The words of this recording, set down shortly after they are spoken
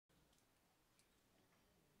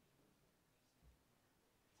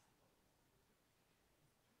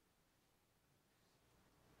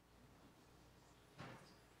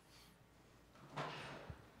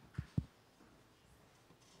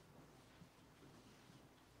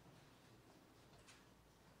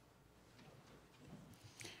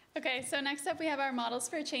Okay, so next up we have our Models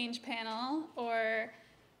for Change panel, or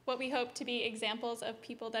what we hope to be examples of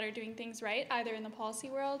people that are doing things right, either in the policy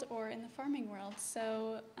world or in the farming world.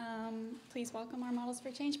 So please welcome our Models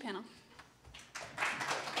for Change panel.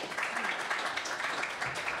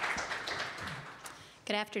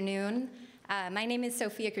 Good afternoon. My name is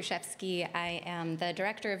Sophia Kruszewski. I am the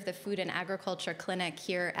director of the Food and Agriculture Clinic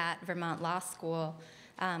here at Vermont Law School.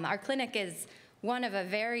 Our clinic is one of a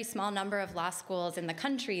very small number of law schools in the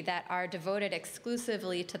country that are devoted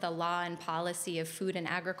exclusively to the law and policy of food and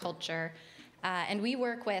agriculture. And we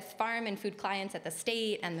work with farm and food clients at the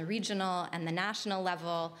state and the regional and the national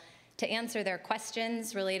level to answer their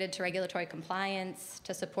questions related to regulatory compliance,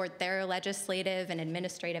 to support their legislative and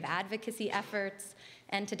administrative advocacy efforts,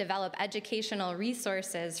 and to develop educational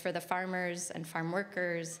resources for the farmers and farm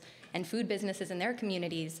workers and food businesses in their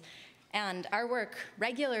communities. And our work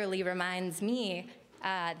regularly reminds me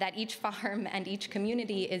that each farm and each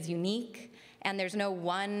community is unique, and there's no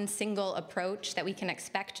one single approach that we can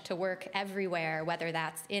expect to work everywhere, whether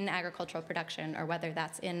that's in agricultural production or whether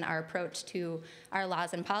that's in our approach to our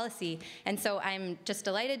laws and policy. And so I'm just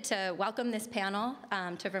delighted to welcome this panel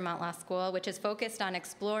to Vermont Law School, which is focused on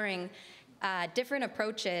exploring different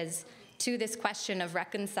approaches to this question of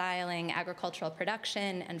reconciling agricultural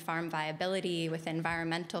production and farm viability with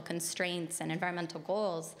environmental constraints and environmental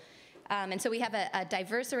goals. And so we have a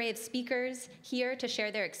diverse array of speakers here to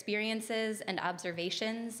share their experiences and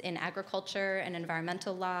observations in agriculture and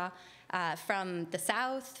environmental law from the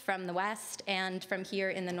South, from the West, and from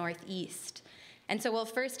here in the Northeast. And so we'll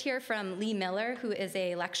first hear from Lee Miller, who is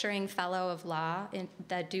a lecturing fellow of law in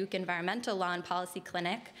the Duke Environmental Law and Policy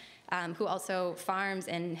Clinic, who also farms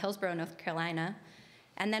in Hillsborough, North Carolina.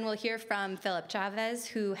 And then we'll hear from Phillip Chavez,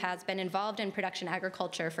 who has been involved in production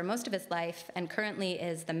agriculture for most of his life and currently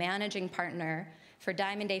is the managing partner for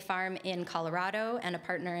Diamond Day Farm in Colorado and a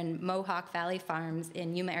partner in Mohawk Valley Farms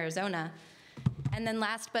in Yuma, Arizona. And then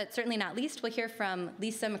last but certainly not least, we'll hear from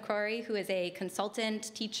Lisa McCrory, who is a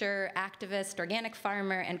consultant, teacher, activist, organic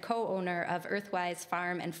farmer, and co-owner of Earthwise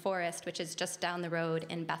Farm and Forest, which is just down the road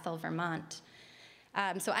in Bethel, Vermont.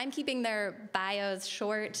 So I'm keeping their bios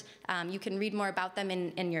short. You can read more about them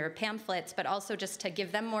in your pamphlets, but also just to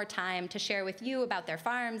give them more time to share with you about their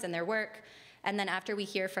farms and their work. And then after we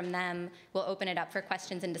hear from them, we'll open it up for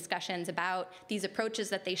questions and discussions about these approaches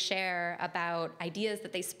that they share, about ideas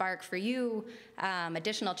that they spark for you,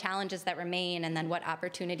 additional challenges that remain, and then what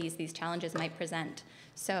opportunities these challenges might present.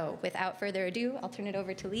 So without further ado, I'll turn it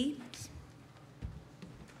over to Lee.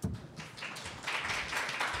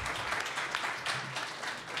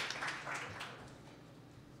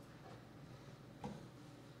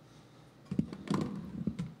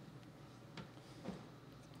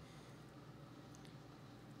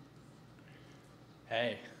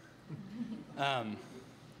 Hey.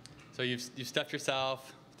 So you've stuffed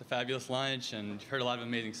yourself with a fabulous lunch and you've heard a lot of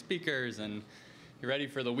amazing speakers and you're ready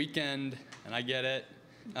for the weekend, and I get it.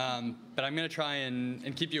 But I'm going to try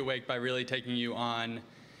and keep you awake by really taking you on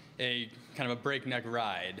a kind of a breakneck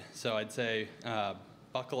ride. So I'd say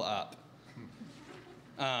buckle up.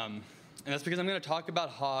 And that's because I'm going to talk about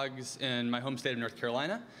hogs in my home state of North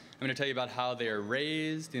Carolina. I'm going to tell you about how they are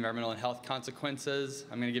raised, the environmental and health consequences.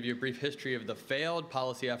 I'm going to give you a brief history of the failed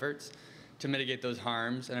policy efforts to mitigate those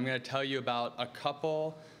harms. And I'm going to tell you about a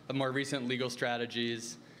couple of more recent legal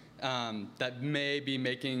strategies that may be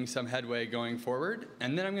making some headway going forward.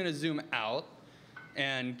 And then I'm going to zoom out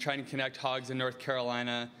and try and connect hogs in North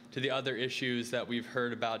Carolina to the other issues that we've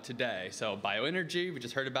heard about today. So bioenergy, we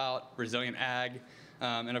just heard about, resilient ag,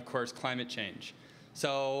 and of course climate change.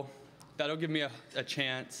 So that'll give me a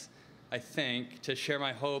chance, I think, to share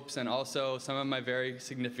my hopes and also some of my very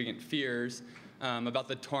significant fears about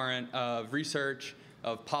the torrent of research,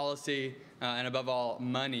 of policy, and above all,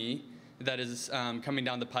 money that is coming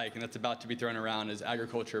down the pike and that's about to be thrown around as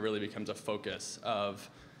agriculture really becomes a focus of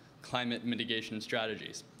climate mitigation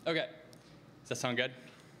strategies. Okay, does that sound good?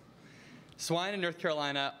 Swine in North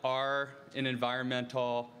Carolina are an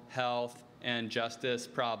environmental, health, and justice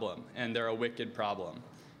problem, and they're a wicked problem.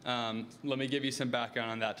 Let me give you some background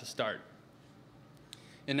on that to start.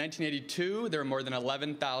 In 1982, there were more than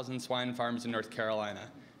 11,000 swine farms in North Carolina.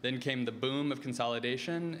 Then came the boom of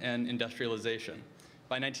consolidation and industrialization.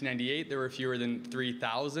 By 1998, there were fewer than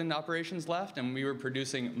 3,000 operations left, and we were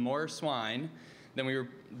producing more swine than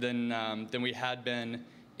we had been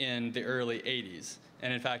in the early 80s.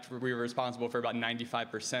 And in fact, we were responsible for about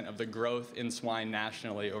 95% of the growth in swine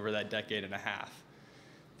nationally over that decade and a half.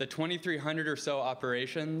 The 2,300 or so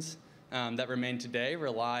operations that remain today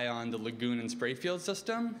rely on the lagoon and spray field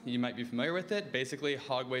system. You might be familiar with it. Basically,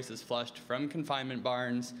 hog waste is flushed from confinement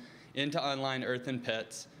barns into unlined earthen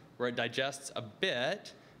pits where it digests a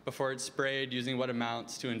bit before it's sprayed using what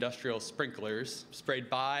amounts to industrial sprinklers, sprayed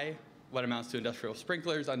by what amounts to industrial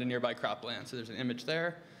sprinklers onto nearby cropland. So there's an image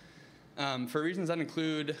there. For reasons that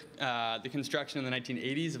include the construction in the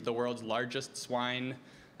 1980s of the world's largest swine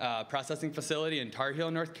processing facility in Tar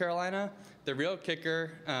Heel, North Carolina, the real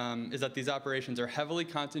kicker is that these operations are heavily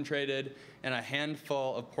concentrated in a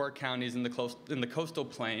handful of poor counties in the coastal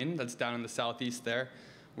plain that's down in the southeast there,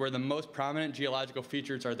 where the most prominent geological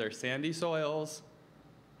features are their sandy soils,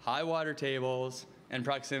 high water tables, and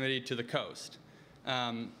proximity to the coast.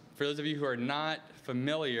 For those of you who are not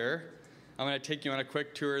familiar, I'm going to take you on a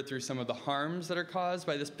quick tour through some of the harms that are caused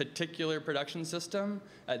by this particular production system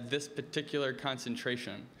at this particular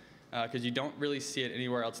concentration, because you don't really see it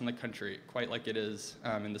anywhere else in the country, quite like it is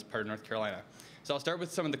in this part of North Carolina. So I'll start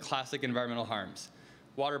with some of the classic environmental harms.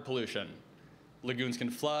 Water pollution. Lagoons can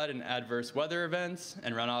flood in adverse weather events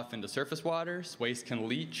and run off into surface waters. Waste can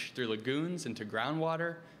leach through lagoons into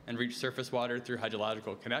groundwater and reach surface water through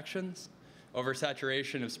hydrological connections.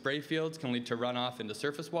 Oversaturation of spray fields can lead to runoff into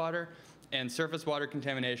surface water, and surface water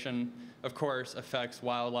contamination, of course, affects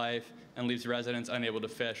wildlife and leaves residents unable to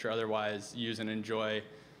fish or otherwise use and enjoy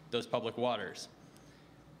those public waters.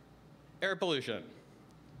 Air pollution.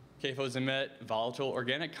 CAFOs emit volatile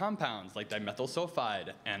organic compounds like dimethyl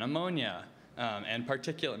sulfide and ammonia and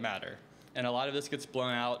particulate matter. And a lot of this gets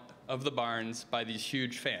blown out of the barns by these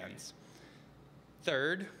huge fans.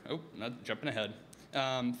 Third, not jumping ahead.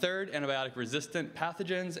 Third, antibiotic-resistant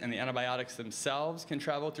pathogens and the antibiotics themselves can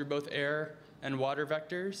travel through both air and water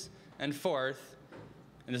vectors. And fourth,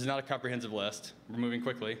 and this is not a comprehensive list, we're moving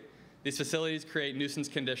quickly, these facilities create nuisance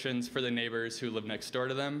conditions for the neighbors who live next door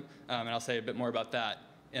to them, and I'll say a bit more about that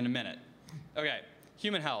in a minute. Okay,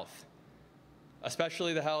 human health,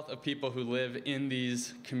 especially the health of people who live in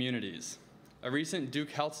these communities. A recent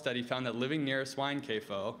Duke Health study found that living near a swine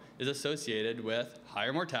CAFO is associated with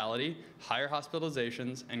higher mortality, higher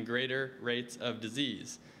hospitalizations, and greater rates of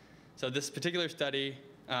disease. So this particular study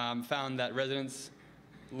found that residents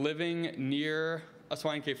living near a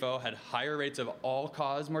swine CAFO had higher rates of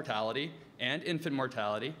all-cause mortality and infant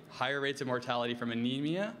mortality, higher rates of mortality from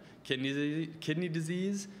anemia, kidney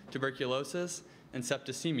disease, tuberculosis, and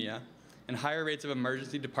septicemia, and higher rates of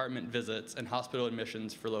emergency department visits and hospital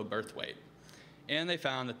admissions for low birth weight. And they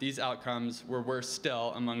found that these outcomes were worse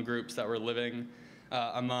still among groups that were living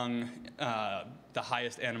among the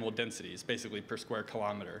highest animal densities, basically per square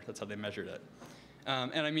kilometer. That's how they measured it.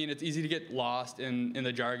 And I mean, it's easy to get lost in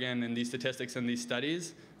the jargon and these statistics and these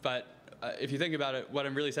studies, but if you think about it, what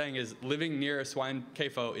I'm really saying is living near a swine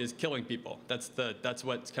CAFO is killing people. That's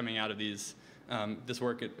what's coming out of this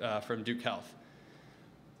work from Duke Health.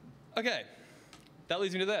 Okay, that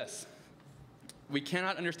leads me to this. We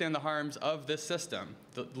cannot understand the harms of this system,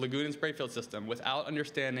 the lagoon and sprayfield system, without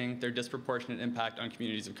understanding their disproportionate impact on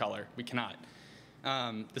communities of color. We cannot.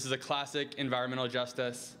 This is a classic environmental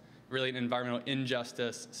justice, really an environmental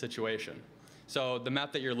injustice situation. So the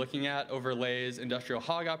map that you're looking at overlays industrial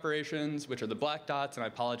hog operations, which are the black dots, and I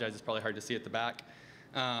apologize, it's probably hard to see at the back,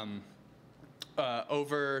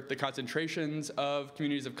 over the concentrations of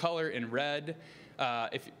communities of color in red.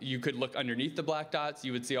 If you could look underneath the black dots,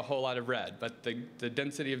 you would see a whole lot of red, but the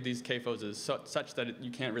density of these CAFOs is such that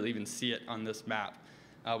you can't really even see it on this map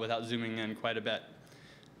without zooming in quite a bit.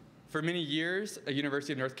 For many years, a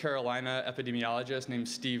University of North Carolina epidemiologist named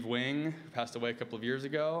Steve Wing, who passed away a couple of years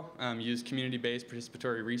ago, used community-based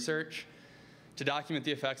participatory research to document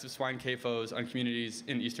the effects of swine CAFOs on communities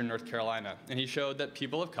in eastern North Carolina. And he showed that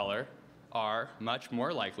people of color are much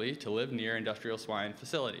more likely to live near industrial swine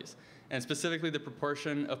facilities. And specifically, the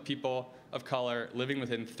proportion of people of color living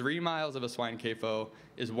within 3 miles of a swine CAFO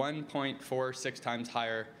is 1.46 times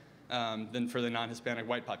higher than for the non-Hispanic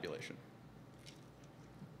white population.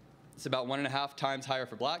 It's about 1.5 times higher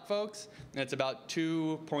for black folks, and it's about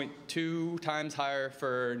 2.2 times higher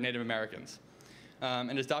for Native Americans.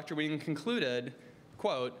 And as Dr. Wing concluded,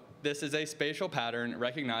 quote, "This is a spatial pattern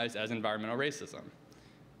recognized as environmental racism.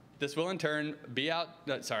 This will in turn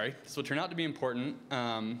this will turn out to be important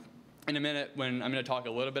in a minute when I'm going to talk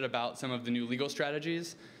a little bit about some of the new legal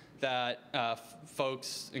strategies that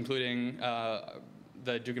folks, including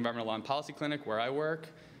the Duke Environmental Law and Policy Clinic, where I work,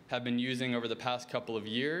 have been using over the past couple of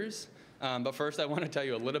years. But first, I want to tell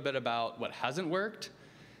you a little bit about what hasn't worked,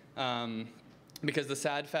 because the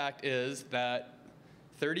sad fact is that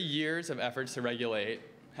 30 years of efforts to regulate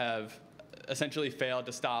have essentially failed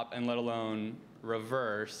to stop and let alone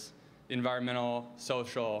reverse the environmental,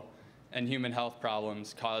 social, and human health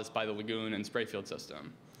problems caused by the lagoon and sprayfield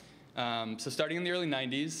system. So starting in the early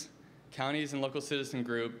 90s, counties and local citizen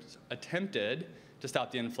groups attempted to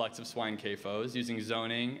stop the influx of swine CAFOs using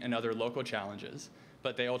zoning and other local challenges,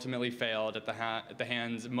 but they ultimately failed at the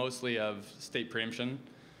hands mostly of state preemption.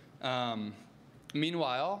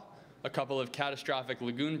 Meanwhile, a couple of catastrophic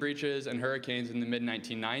lagoon breaches and hurricanes in the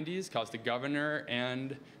mid-1990s caused the governor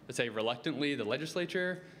and, let's say reluctantly, the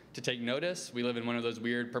legislature to take notice. We live in one of those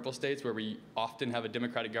weird purple states where we often have a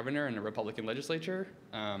Democratic governor and a Republican legislature.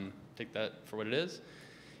 Take that for what it is.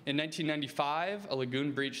 In 1995, a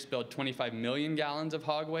lagoon breach spilled 25 million gallons of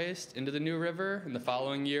hog waste into the New River. In the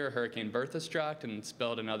following year, Hurricane Bertha struck and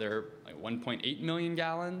spilled another 1.8 million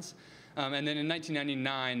gallons. And then in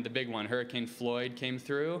 1999, the big one, Hurricane Floyd, came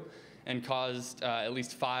through and caused at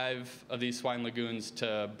least 5 of these swine lagoons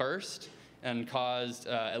to burst and caused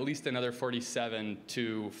at least another 47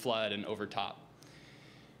 to flood and overtop.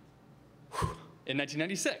 In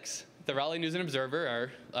 1996, the Raleigh News and Observer,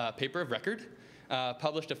 our paper of record,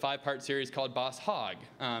 published a 5-part series called Boss Hog.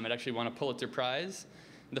 It actually won a Pulitzer Prize.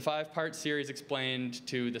 The 5-part series explained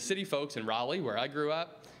to the city folks in Raleigh, where I grew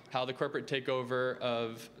up, how the corporate takeover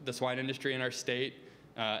of the swine industry in our state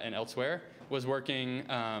and elsewhere was working,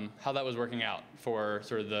 how that was working out for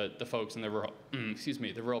sort of the folks in the rural,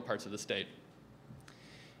 the rural parts of the state.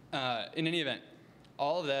 In any event,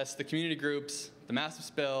 all of this, the community groups, the massive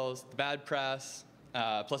spills, the bad press,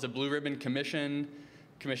 plus a blue ribbon commission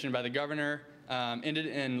commissioned by the governor, ended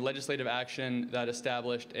in legislative action that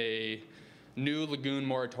established a new lagoon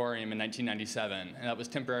moratorium in 1997, and that was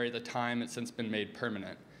temporary at the time. It's since been made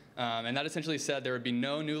permanent. And that essentially said there would be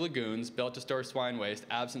no new lagoons built to store swine waste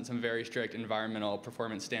absent some very strict environmental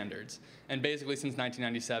performance standards. And basically since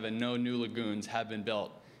 1997, no new lagoons have been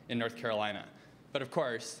built in North Carolina. But of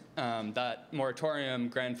course, that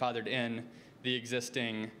moratorium grandfathered in the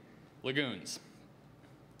existing lagoons.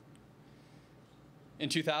 In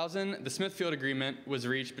 2000, the Smithfield Agreement was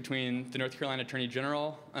reached between the North Carolina Attorney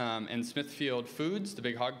General and Smithfield Foods, the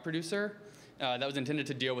big hog producer. That was intended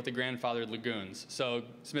to deal with the grandfathered lagoons. So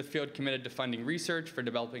Smithfield committed to funding research for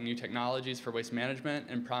developing new technologies for waste management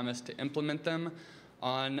and promised to implement them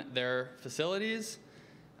on their facilities.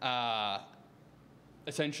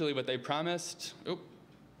 Essentially what they promised,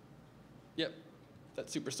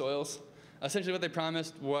 that's super soils. Essentially what they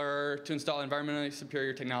promised were to install environmentally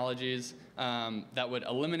superior technologies that would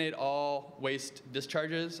eliminate all waste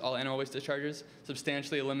discharges, all animal waste discharges,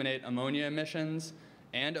 substantially eliminate ammonia emissions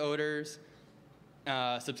and odors,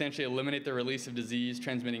 substantially eliminate the release of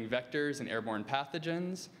disease-transmitting vectors and airborne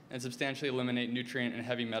pathogens, and substantially eliminate nutrient and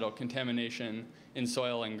heavy metal contamination in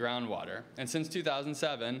soil and groundwater. And since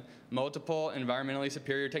 2007, multiple environmentally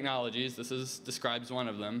superior technologies, describes one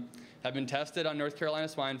of them, have been tested on North Carolina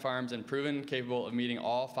swine farms and proven capable of meeting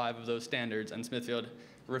all 5 of those standards, and Smithfield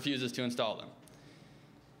refuses to install them.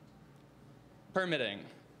 Permitting,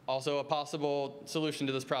 also a possible solution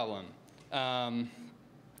to this problem.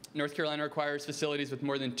 North Carolina requires facilities with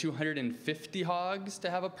more than 250 hogs to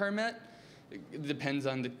have a permit. It depends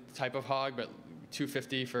on the type of hog, but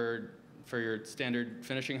 250 for your standard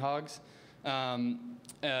finishing hogs.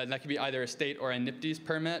 That could be either a state or a NPDES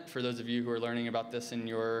permit, for those of you who are learning about this in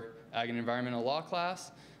your Ag and Environmental Law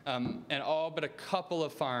class. And all but a couple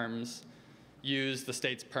of farms use the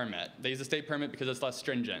state's permit. They use the state permit because it's less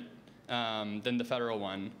stringent than the federal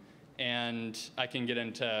one. And I can get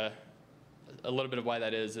into a little bit of why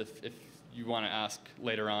that is if you want to ask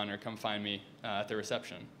later on or come find me at the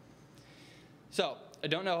reception. So I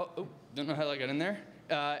don't know how I got in there.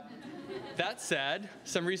 That said,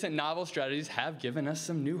 some recent novel strategies have given us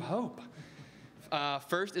some new hope.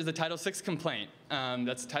 First is the Title VI complaint.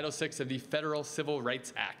 That's Title VI of the Federal Civil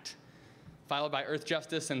Rights Act, filed by Earth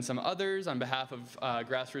Justice and some others on behalf of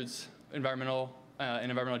grassroots environmental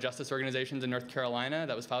justice organizations in North Carolina.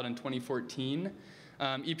 That was filed in 2014.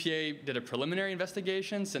 EPA did a preliminary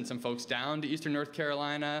investigation, sent some folks down to eastern North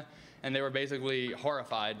Carolina, and they were basically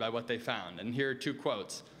horrified by what they found. And here are 2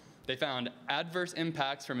 quotes. They found adverse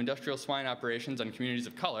impacts from industrial swine operations on communities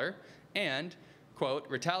of color and, quote,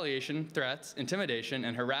 retaliation, threats, intimidation,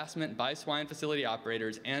 and harassment by swine facility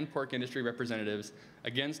operators and pork industry representatives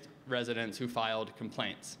against residents who filed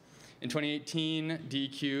complaints. In 2018,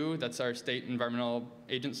 DEQ, that's our state environmental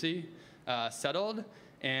agency, settled.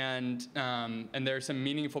 And there are some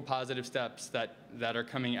meaningful positive steps that are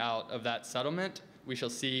coming out of that settlement. We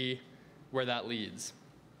shall see where that leads.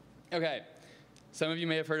 Okay, some of you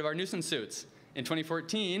may have heard of our nuisance suits. In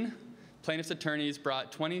 2014, plaintiffs' attorneys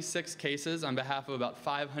brought 26 cases on behalf of about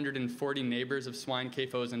 540 neighbors of swine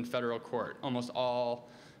CAFOs in federal court, almost all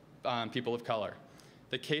people of color.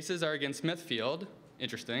 The cases are against Smithfield,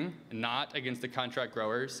 interesting, not against the contract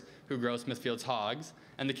growers who grow Smithfield's hogs,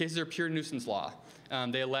 And the cases are pure nuisance law.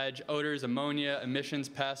 They allege odors, ammonia, emissions,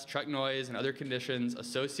 pests, truck noise, and other conditions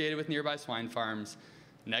associated with nearby swine farms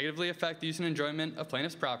negatively affect the use and enjoyment of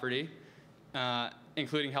plaintiff's property,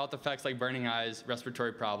 including health effects like burning eyes,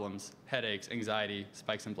 respiratory problems, headaches, anxiety,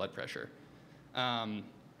 spikes in blood pressure. And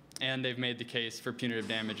they've made the case for punitive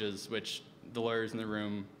damages, which the lawyers in the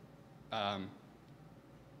room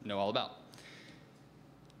know all about.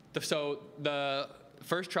 So the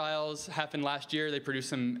first trials happened last year. They produced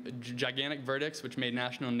some gigantic verdicts, which made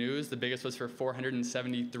national news. The biggest was for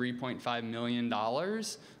 $473.5 million,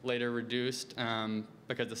 later reduced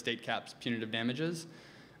because the state caps punitive damages.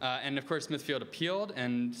 And of course, Smithfield appealed,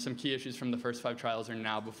 and some key issues from the first 5 trials are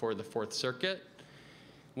now before the Fourth Circuit.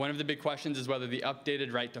 One of the big questions is whether the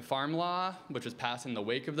updated right to farm law, which was passed in the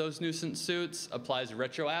wake of those nuisance suits, applies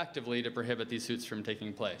retroactively to prohibit these suits from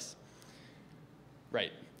taking place.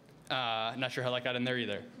 Right. Not sure how that got in there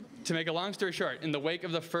either. To make a long story short, in the wake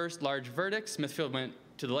of the first large verdict, Smithfield went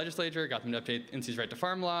to the legislature, got them to update NC's right to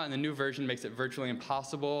farm law, and the new version makes it virtually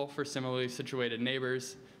impossible for similarly situated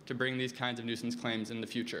neighbors to bring these kinds of nuisance claims in the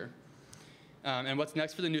future. And what's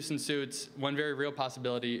next for the nuisance suits? One very real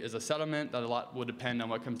possibility is a settlement. That a lot will depend on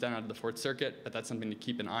what comes down out of the Fourth Circuit, but that's something to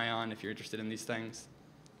keep an eye on if you're interested in these things.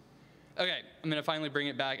 Okay, I'm going to finally bring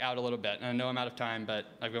it back out a little bit. And I know I'm out of time, but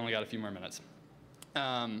I've only got a few more minutes.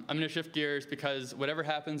 I'm going to shift gears because whatever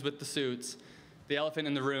happens with the suits, the elephant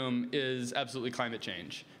in the room is absolutely climate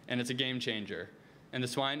change, and it's a game changer. And the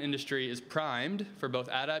swine industry is primed for both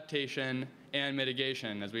adaptation and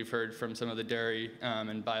mitigation, as we've heard from some of the dairy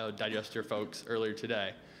and biodigester folks earlier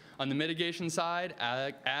today. On the mitigation side,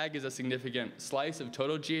 ag is a significant slice of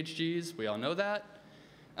total GHGs. We all know that.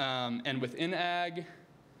 And within ag, I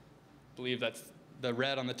believe that's the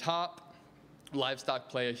red on the top, livestock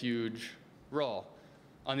play a huge role.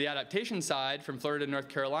 On the adaptation side, from Florida to North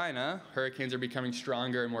Carolina, hurricanes are becoming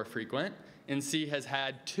stronger and more frequent. NC has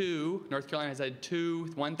had North Carolina has had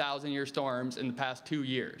 2 1,000-year storms in the past 2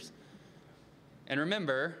 years. And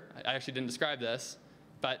remember, I actually didn't describe this,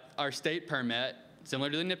 but our state permit,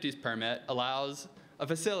 similar to the NIPTES permit, allows a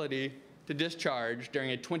facility to discharge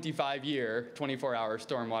during a 25-year, 24-hour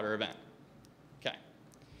stormwater event. Okay.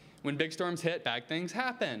 When big storms hit, bad things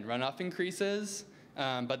happen. Runoff increases.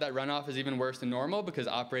 But that runoff is even worse than normal because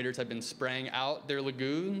operators have been spraying out their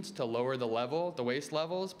lagoons to lower the waste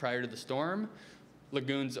levels prior to the storm.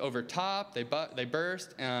 Lagoons overtop, they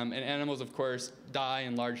burst, and animals, of course, die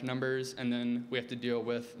in large numbers, and then we have to deal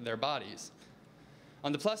with their bodies.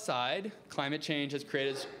 On the plus side, climate change has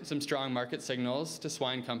created some strong market signals to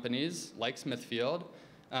swine companies like Smithfield.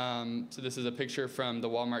 So this is a picture from the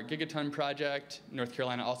Walmart Gigaton project. North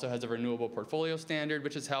Carolina also has a renewable portfolio standard,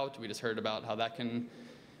 which has helped. We just heard about how that can,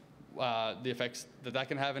 the effects that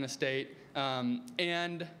can have in a state.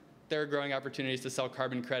 And there are growing opportunities to sell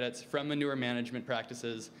carbon credits from manure management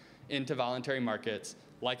practices into voluntary markets,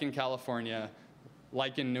 like in California,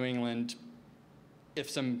 like in New England, if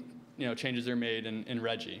some changes are made in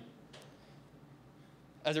RGGI.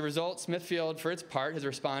 As a result, Smithfield, for its part, has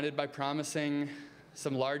responded by promising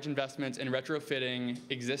some large investments in retrofitting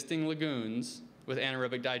existing lagoons with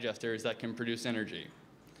anaerobic digesters that can produce energy.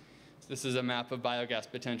 So this is a map of biogas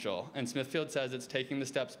potential. And Smithfield says it's taking the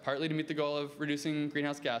steps partly to meet the goal of reducing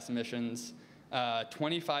greenhouse gas emissions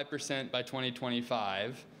 25% by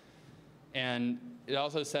 2025. And it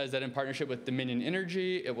also says that in partnership with Dominion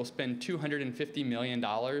Energy, it will spend $250 million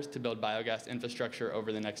to build biogas infrastructure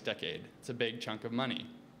over the next decade. It's a big chunk of money.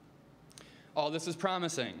 All this is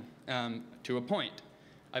promising to a point.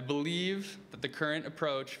 I believe that the current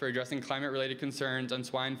approach for addressing climate-related concerns on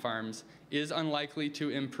swine farms is unlikely to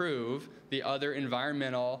improve the other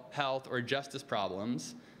environmental, health, or justice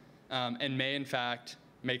problems, and may, in fact,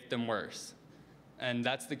 make them worse. And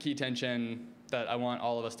that's the key tension that I want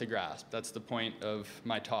all of us to grasp. That's the point of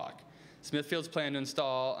my talk. Smithfield's plan to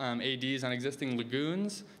install ADs on existing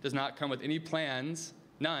lagoons does not come with any plans,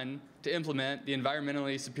 none, to implement the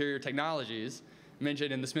environmentally superior technologies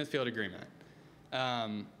mentioned in the Smithfield Agreement.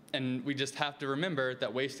 And we just have to remember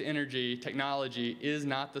that waste-to-energy technology is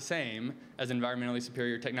not the same as environmentally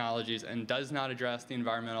superior technologies and does not address the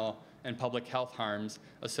environmental and public health harms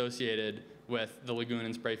associated with the lagoon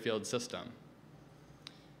and spray field system.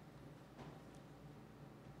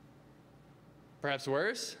 Perhaps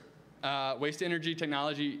worse, waste-to-energy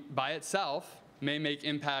technology by itself may make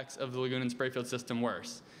impacts of the lagoon and spray field system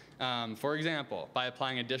worse. For example, by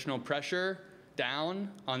applying additional pressure down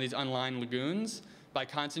on these unlined lagoons, by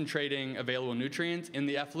concentrating available nutrients in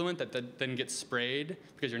the effluent that then gets sprayed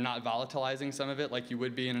because you're not volatilizing some of it like you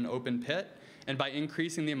would be in an open pit, and by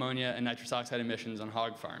increasing the ammonia and nitrous oxide emissions on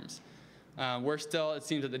hog farms. It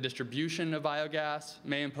seems that the distribution of biogas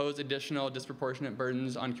may impose additional disproportionate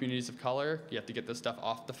burdens on communities of color. You have to get this stuff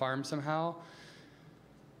off the farm somehow.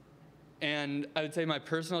 And I would say my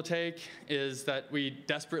personal take is that we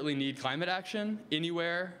desperately need climate action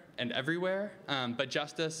anywhere and everywhere, but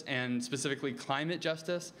justice, and specifically climate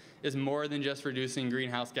justice, is more than just reducing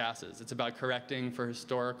greenhouse gases. It's about correcting for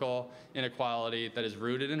historical inequality that is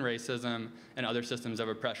rooted in racism and other systems of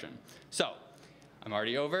oppression. So, I'm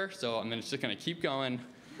already over, so I'm just gonna keep going.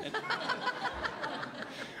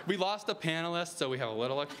 We lost a panelist, so we have a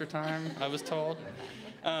little extra time, I was told.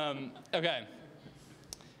 Okay.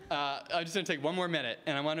 I'm just going to take one more minute,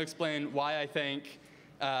 and I want to explain why I think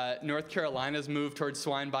North Carolina's move towards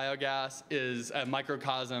swine biogas is a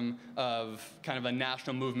microcosm of kind of a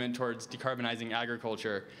national movement towards decarbonizing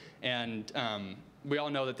agriculture. And we all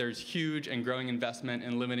know that there's huge and growing investment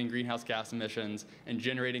in limiting greenhouse gas emissions and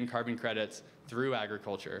generating carbon credits through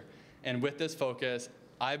agriculture. And with this focus,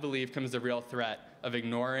 I believe comes the real threat of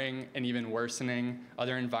ignoring and even worsening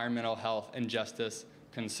other environmental health and justice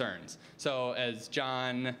concerns. So as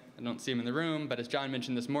John, I don't see him in the room, but as John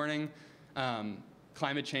mentioned this morning,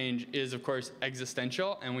 climate change is of course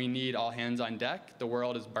existential, and we need all hands on deck. The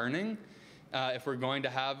world is burning. If we're going to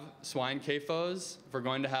have swine CAFOs, if we're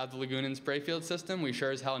going to have the lagoon and sprayfield system, we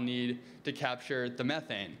sure as hell need to capture the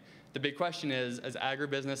methane. The big question is, as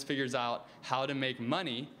agribusiness figures out how to make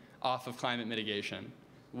money off of climate mitigation,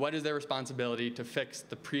 what is their responsibility to fix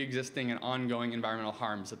the pre-existing and ongoing environmental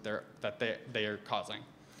harms that they are causing?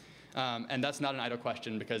 And that's not an idle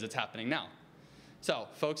question, because it's happening now. So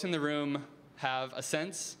folks in the room have a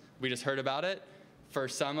sense, we just heard about it, for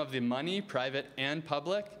some of the money, private and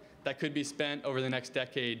public, that could be spent over the next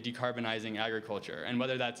decade decarbonizing agriculture. And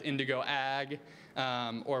whether that's indigo ag,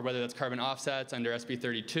 or whether that's carbon offsets under SB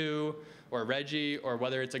 32 or RGGI, or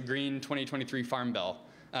whether it's a green 2023 farm bill,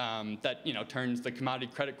 that turns the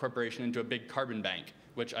Commodity Credit Corporation into a big carbon bank,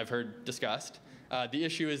 which I've heard discussed. The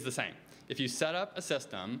issue is the same. If you set up a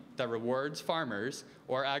system that rewards farmers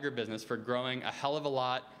or agribusiness for growing a hell of a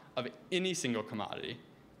lot of any single commodity,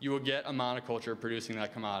 you will get a monoculture producing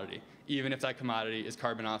that commodity, even if that commodity is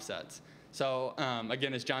carbon offsets. So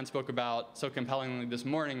again, as John spoke about so compellingly this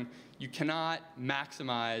morning, you cannot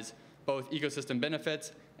maximize both ecosystem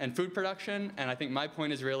benefits and food production. And I think my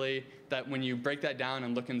point is really that when you break that down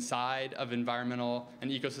and look inside of environmental and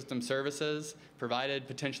ecosystem services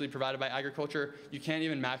potentially provided by agriculture, you can't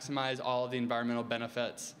even maximize all of the environmental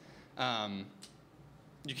benefits.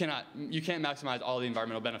 You can't maximize all the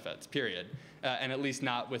environmental benefits, period. And at least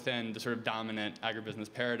not within the sort of dominant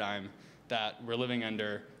agribusiness paradigm that we're living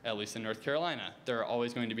under, at least in North Carolina. There are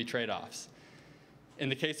always going to be trade-offs. In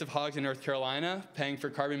the case of hogs in North Carolina, paying for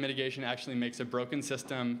carbon mitigation actually makes a broken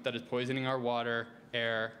system that is poisoning our water,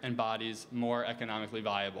 air, and bodies more economically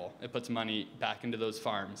viable. It puts money back into those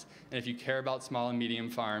farms. And if you care about small and medium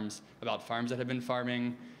farms, about farms that have been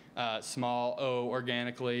farming small O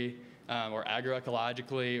organically, or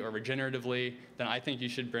agroecologically or regeneratively, then I think you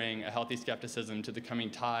should bring a healthy skepticism to the coming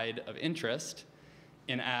tide of interest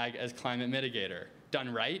in ag as climate mitigator. Done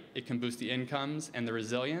right, it can boost the incomes and the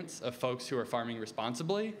resilience of folks who are farming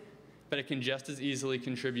responsibly, but it can just as easily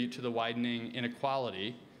contribute to the widening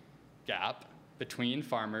inequality gap between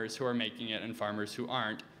farmers who are making it and farmers who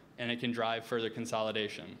aren't, and it can drive further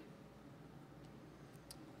consolidation.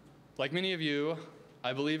 Like many of you,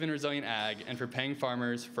 I believe in resilient ag and for paying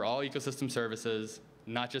farmers for all ecosystem services,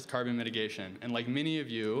 not just carbon mitigation. And like many of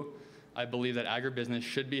you, I believe that agribusiness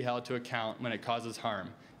should be held to account when it causes harm.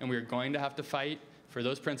 And we are going to have to fight for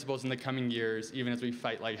those principles in the coming years, even as we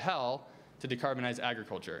fight like hell to decarbonize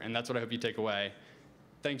agriculture. And that's what I hope you take away.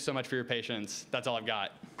 Thanks so much for your patience. That's all I've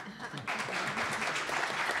got.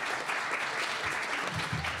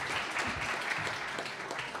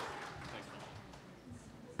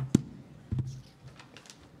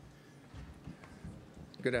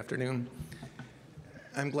 Good afternoon.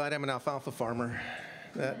 I'm glad I'm an alfalfa farmer.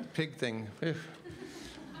 That pig thing.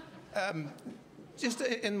 Just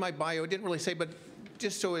in my bio, it didn't really say, but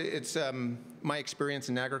just so it's my experience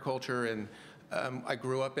in agriculture, and I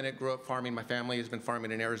grew up in it, grew up farming. My family has been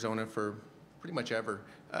farming in Arizona for pretty much ever.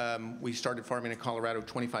 We started farming in Colorado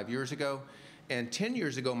 25 years ago, and 10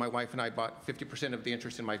 years ago, my wife and I bought 50% of the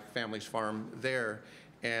interest in my family's farm there,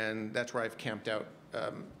 and that's where I've camped out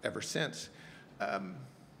ever since.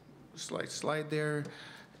 Slide there.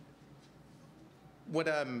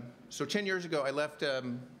 So 10 years ago, I left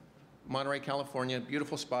Monterey, California,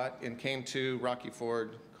 beautiful spot, and came to Rocky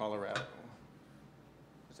Ford, Colorado.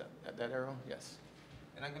 Is that arrow? Yes.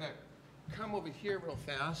 And I'm going to come over here real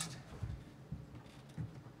fast.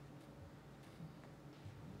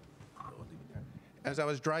 as I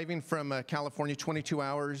was driving from California, 22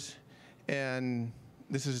 hours, and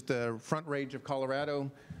this is the front range of Colorado.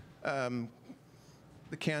 The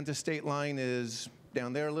Kansas state line is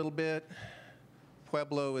down there a little bit.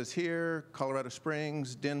 Pueblo is here, Colorado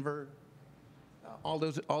Springs, Denver. All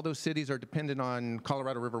those cities are dependent on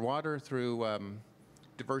Colorado River water through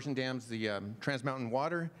diversion dams, the Trans Mountain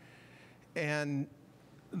water. And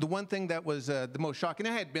the one thing that was the most shocking,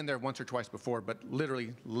 I had been there once or twice before, but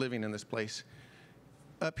literally living in this place.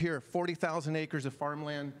 Up here, 40,000 acres of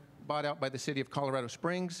farmland bought out by the city of Colorado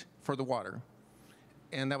Springs for the water.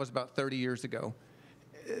 And that was about 30 years ago.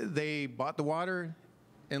 They bought the water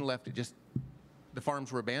and left it. Just the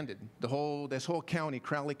farms were abandoned. This whole county,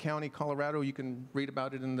 Crowley County, Colorado, you can read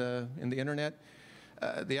about it in the internet.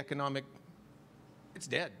 The economic, it's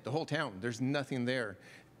dead. The whole town, there's nothing there.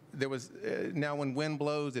 There was now when wind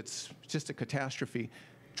blows, it's just a catastrophe.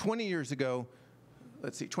 20 years ago,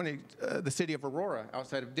 let's see, the city of Aurora,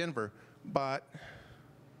 outside of Denver, bought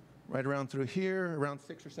right around through here, around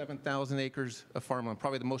 6,000 or 7,000 acres of farmland,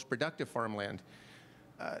 probably the most productive farmland.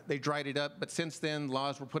 They dried it up, but since then,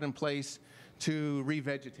 laws were put in place to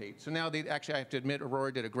revegetate. So now actually, I have to admit,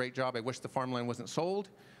 Aurora did a great job. I wish the farmland wasn't sold,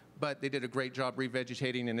 but they did a great job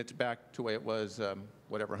revegetating, and it's back to the way it was,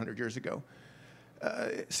 100 years ago.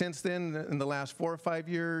 Since then, in the last 4 or 5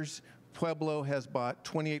 years, Pueblo has bought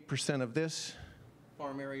 28% of this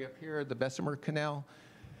farm area up here, the Bessemer Canal,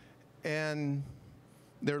 and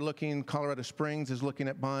Colorado Springs is looking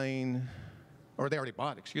at buying, or they already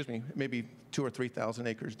bought, excuse me, maybe 2,000 or 3,000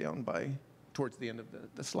 acres down towards the end of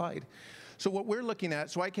the slide. So what we're looking at,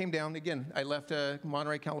 so I came down, again, I left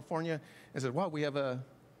Monterey, California, and said, wow, we have 4,000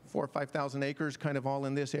 or 5,000 acres kind of all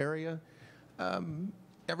in this area.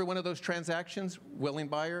 Every one of those transactions, willing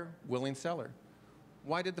buyer, willing seller.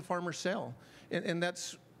 Why did the farmers sell? And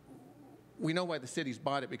we know why the cities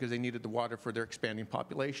bought it, because they needed the water for their expanding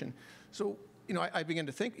population. So, I began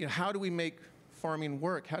to think, how do we make farming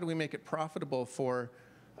work? How do we make it profitable for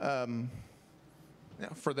the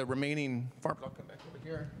remaining farmers? I'll come back over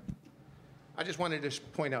here. I just wanted to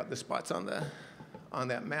point out the spots on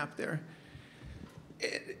that map there.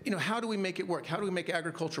 How do we make it work? How do we make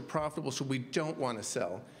agriculture profitable so we don't want to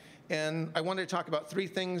sell? And I wanted to talk about 3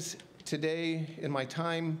 things today in my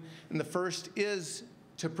time. And the first is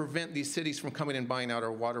to prevent these cities from coming and buying out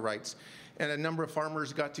our water rights. And a number of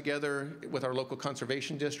farmers got together with our local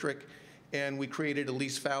conservation district, and we created a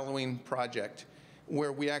lease fallowing project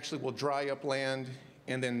where we actually will dry up land,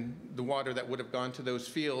 and then the water that would have gone to those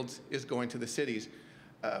fields is going to the cities.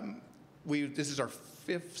 This is our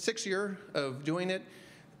 6th year of doing it.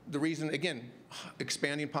 The reason, again,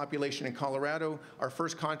 expanding population in Colorado. Our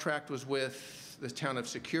first contract was with the town of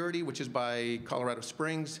Security, which is by Colorado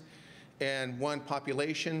Springs, and one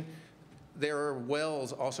population. Their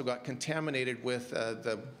wells also got contaminated with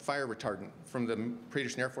the fire retardant from the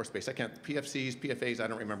Peterson Air Force Base. PFCs, PFAs, I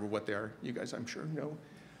don't remember what they are. You guys, I'm sure, know.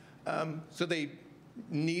 So they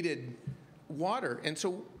needed water. And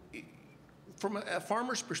so from a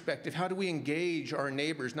farmer's perspective, how do we engage our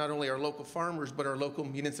neighbors, not only our local farmers, but our local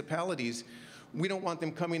municipalities? We don't want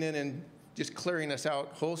them coming in and just clearing us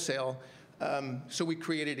out wholesale. So we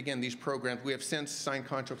created, again, these programs. We have since signed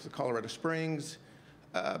contracts with Colorado Springs,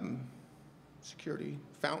 Security,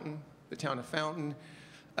 Fountain, the town of Fountain.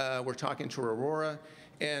 We're talking to Aurora.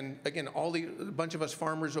 And again, a bunch of us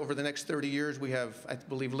farmers over the next 30 years, we have, I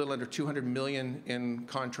believe, a little under 200 million in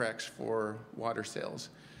contracts for water sales.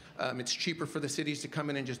 It's cheaper for the cities to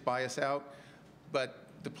come in and just buy us out, but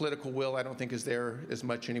the political will, I don't think, is there as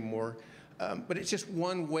much anymore. But it's just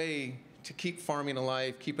one way to keep farming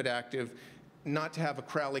alive, keep it active, not to have a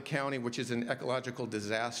Crowley County, which is an ecological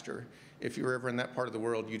disaster. If you're ever in that part of the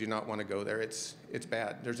world, you do not want to go there. It's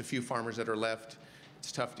bad. There's a few farmers that are left.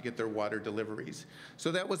 It's tough to get their water deliveries.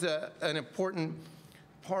 So that was an important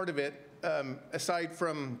part of it. Aside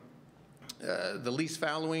from the lease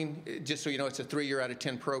fallowing, just so you know, it's a 3-year out of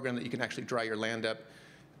 10 program that you can actually dry your land up.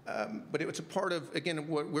 But it was a part of, again,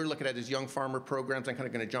 what we're looking at is young farmer programs. I'm kind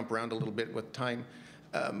of going to jump around a little bit with time.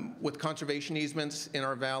 With conservation easements in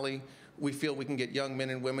our valley, we feel we can get young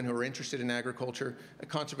men and women who are interested in agriculture. A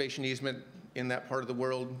conservation easement in that part of the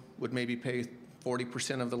world would maybe pay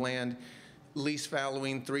 40% of the land. Lease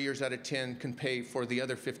fallowing, 3 years out of 10, can pay for the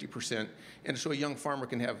other 50%. And so a young farmer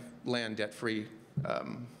can have land debt-free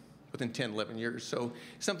within 10, 11 years. So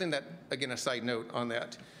something that, again, a side note on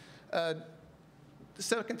that. The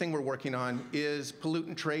second thing we're working on is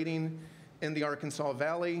pollutant trading in the Arkansas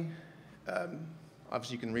Valley.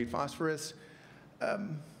 Obviously, you can read phosphorus.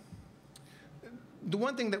 The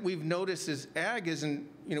one thing that we've noticed is ag isn't,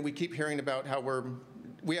 we keep hearing about how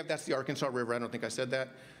that's the Arkansas River. I don't think I said that.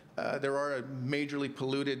 There are majorly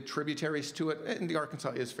polluted tributaries to it, and the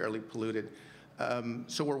Arkansas is fairly polluted.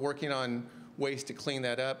 So we're working on ways to clean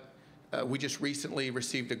that up. We just recently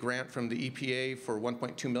received a grant from the EPA for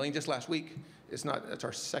 $1.2 million just last week. It's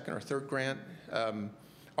our second or third grant.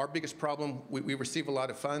 Our biggest problem, we receive a lot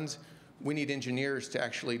of funds. We need engineers to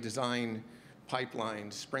actually design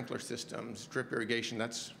pipelines, sprinkler systems, drip irrigation.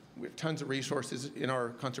 We have tons of resources in our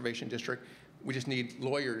conservation district. We just need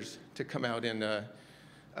lawyers to come out and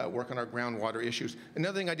work on our groundwater issues.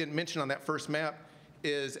 Another thing I didn't mention on that first map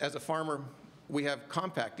is, as a farmer, we have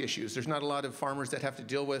compact issues. There's not a lot of farmers that have to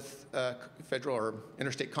deal with federal or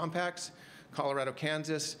interstate compacts. Colorado,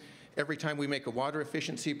 Kansas, every time we make a water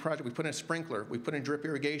efficiency project, we put in a sprinkler, we put in drip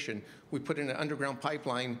irrigation, we put in an underground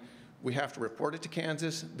pipeline, we have to report it to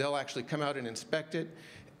Kansas. They'll actually come out and inspect it.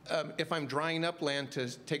 If I'm drying up land to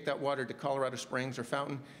take that water to Colorado Springs or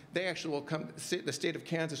Fountain, they actually will come, the state of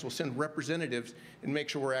Kansas will send representatives and make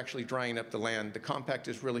sure we're actually drying up the land. The compact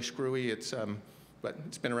is really screwy, but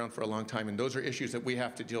it's been around for a long time, and those are issues that we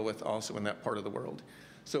have to deal with also in that part of the world.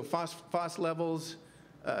 So phos levels,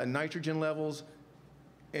 nitrogen levels,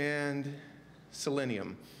 and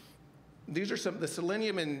selenium. These are the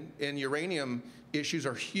selenium and uranium issues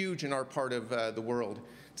are huge in our part of the world.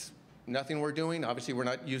 It's nothing we're doing. Obviously, we're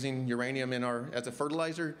not using uranium as a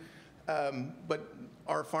fertilizer, but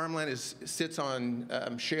our farmland sits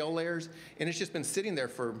on shale layers, and it's just been sitting there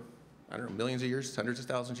for, I don't know, millions of years, hundreds of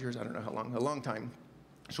thousands of years, I don't know how long, a long time.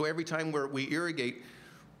 So every time we irrigate,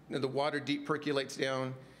 the water deep percolates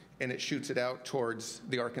down and it shoots it out towards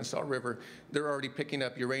the Arkansas River. They're already picking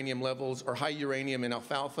up uranium levels, or high uranium in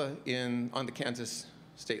alfalfa on the Kansas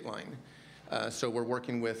state line. So we're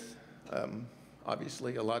working with,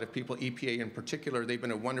 obviously, a lot of people, EPA in particular. They've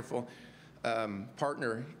been a wonderful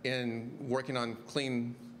partner in working on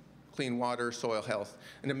clean water, soil health,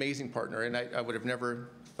 an amazing partner. And I would have never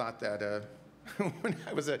thought that when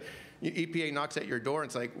EPA knocks at your door,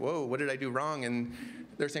 it's like, whoa, what did I do wrong? And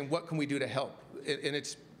they're saying, what can we do to help? And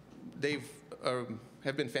they've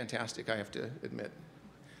have been fantastic, I have to admit.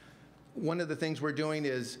 One of the things we're doing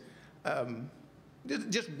is,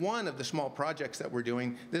 just one of the small projects that we're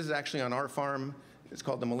doing. This is actually on our farm. It's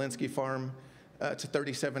called the Malinsky Farm. It's a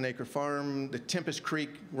 37-acre farm. The Tempest Creek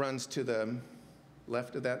runs to the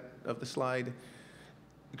left of the slide.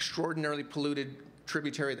 Extraordinarily polluted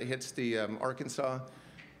tributary that hits the Arkansas.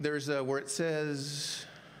 There's where it says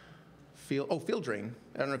field drain.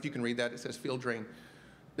 I don't know if you can read that. It says field drain.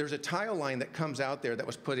 There's a tile line that comes out there that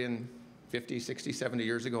was put in 50, 60, 70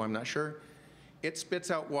 years ago, I'm not sure. It spits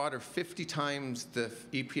out water 50 times the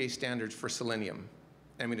EPA standards for selenium.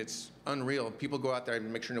 I mean, it's unreal. People go out there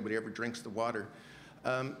and make sure nobody ever drinks the water.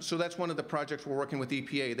 So that's one of the projects we're working with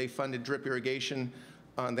EPA. They funded drip irrigation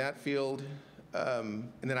on that field, and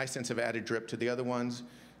then I since have added drip to the other ones.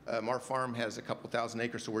 Our farm has a couple thousand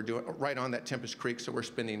acres, so we're doing right on that Tempest Creek, so we're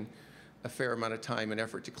spending a fair amount of time and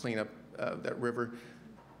effort to clean up that river.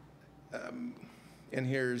 And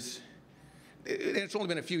it's only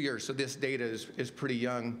been a few years, so this data is pretty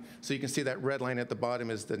young. So you can see that red line at the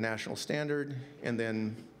bottom is the national standard, and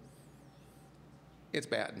then it's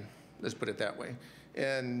bad. Let's put it that way.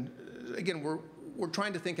 And again, we're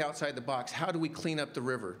trying to think outside the box. How do we clean up the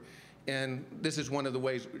river? And this is one of the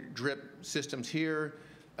ways. Drip systems here,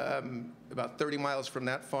 about 30 miles from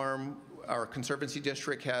that farm. Our conservancy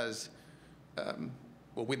district has,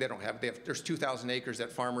 they don't have, there's 2,000 acres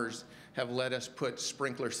that farmers have let us put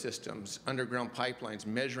sprinkler systems, underground pipelines,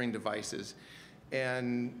 measuring devices,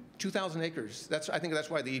 and 2,000 acres. I think that's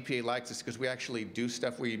why the EPA likes us, because we actually do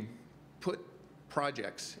stuff. We put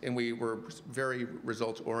projects, and we were very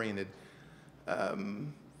results-oriented.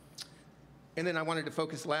 And then I wanted to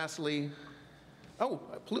focus lastly,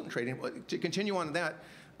 pollutant trading. To continue on that,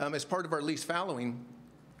 as part of our lease fallowing,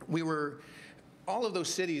 all of those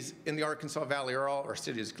cities in the Arkansas Valley are all, or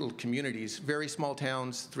cities, little communities, very small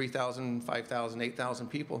towns, 3,000, 5,000, 8,000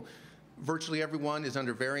 people. Virtually everyone is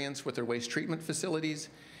under variance with their waste treatment facilities,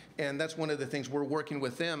 and that's one of the things we're working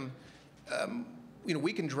with them.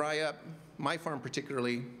 We can dry up, my farm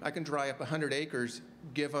particularly, I can dry up 100 acres,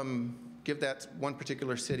 give that one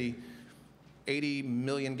particular city 80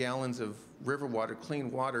 million gallons of river water,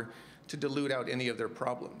 clean water, to dilute out any of their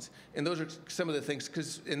problems. And those are some of the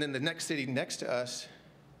things, and then the next city next to us,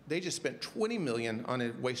 they just spent $20 million on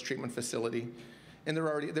a waste treatment facility. And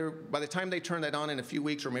by the time they turn that on in a few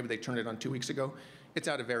weeks, or maybe they turned it on 2 weeks ago, it's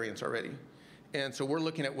out of variance already. And so we're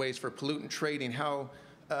looking at ways for pollutant trading, how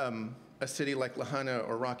a city like Lahana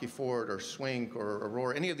or Rocky Ford or Swink or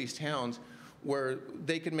Aurora, any of these towns, where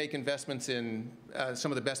they could make investments in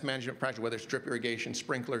some of the best management projects, whether it's drip irrigation,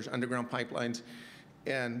 sprinklers, underground pipelines,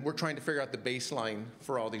 And we're trying to figure out the baseline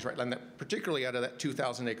for all these, right? And that, particularly out of that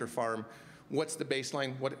 2,000-acre farm, what's the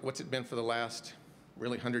baseline? What's it been for the last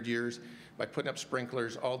really 100 years? By putting up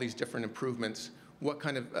sprinklers, all these different improvements, what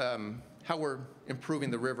kind of, how we're improving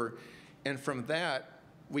the river. And from that,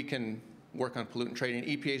 we can work on pollutant trading.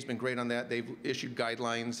 EPA's been great on that. They've issued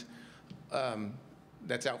guidelines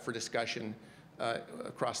that's out for discussion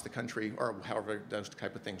across the country, or however those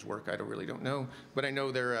type of things work. I really don't know. But I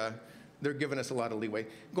know they're giving us a lot of leeway.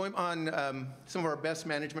 Going on some of our best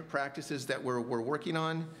management practices that we're working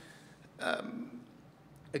on.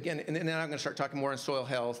 Again, and then I'm going to start talking more on soil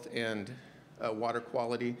health and water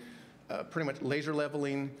quality. Pretty much laser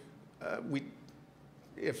leveling.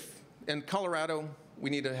 In Colorado, we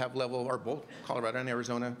need to have level, or both Colorado and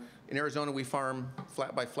Arizona. In Arizona, we farm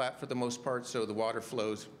flat by flat for the most part, so the water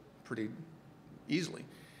flows pretty easily.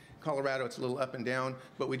 Colorado, it's a little up and down,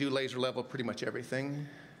 but we do laser level pretty much everything.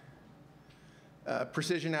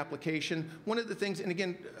 Precision application. One of the things, and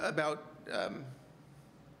again, about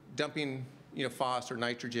dumping, phos or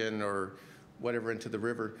nitrogen or whatever into the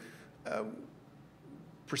river.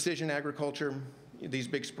 Precision agriculture, these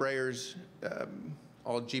big sprayers,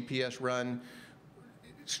 all GPS run,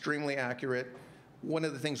 extremely accurate. One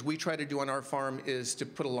of the things we try to do on our farm is to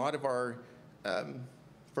put a lot of our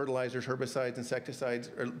fertilizers, herbicides, insecticides,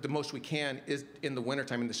 or the most we can is in the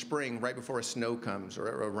wintertime, in the spring, right before a snow comes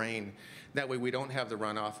or a rain. That way we don't have the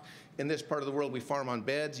runoff. In this part of the world, we farm on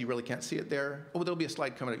beds. You really can't see it there. Oh, there'll be a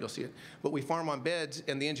slide coming up, you'll see it. But we farm on beds,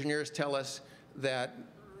 and the engineers tell us that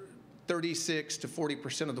 36 to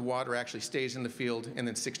 40% of the water actually stays in the field, and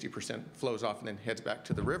then 60% flows off and then heads back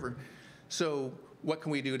to the river. So what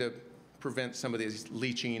can we do to prevent some of these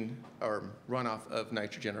leaching or runoff of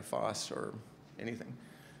nitrogen or phos or anything?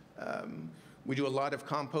 We do a lot of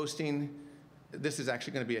composting. This is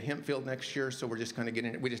actually going to be a hemp field next year, so we're just kind of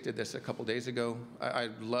getting it. We just did this a couple days ago. I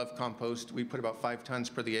love compost. We put about 5 tons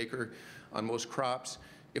per the acre on most crops.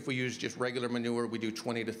 If we use just regular manure, we do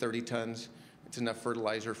 20 to 30 tons. It's enough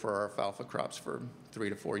fertilizer for our alfalfa crops for 3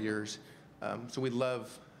 to 4 years. So we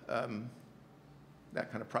love that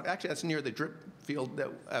kind of product. Actually, that's near the drip field that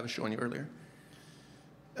I was showing you earlier.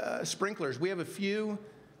 Sprinklers, we have a few.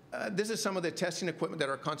 This is some of the testing equipment that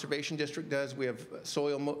our conservation district does. We have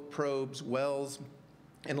soil probes, wells,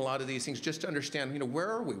 and a lot of these things just to understand, where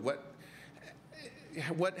are we?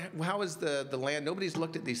 How is the land? Nobody's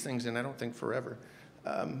looked at these things in, I don't think, forever.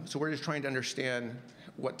 So we're just trying to understand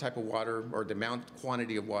what type of water or the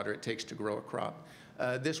quantity of water it takes to grow a crop.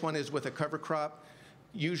 This one is with a cover crop.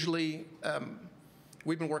 Usually,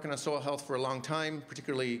 we've been working on soil health for a long time,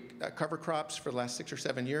 particularly cover crops for the last 6 or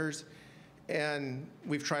 7 years. And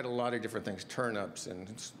we've tried a lot of different things, turnips and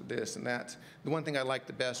this and that. The one thing I liked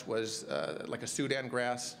the best was like a Sudan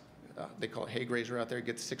grass. They call it hay grazer out there. It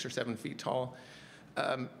gets 6 or 7 feet tall.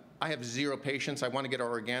 I have zero patience. I want to get our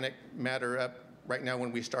organic matter up. Right now,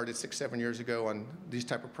 when we started 6, 7 years ago on these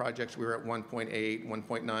type of projects, we were at 1.8,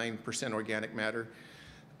 1.9% organic matter.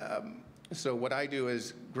 So what I do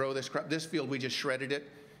is grow this crop. This field, we just shredded it,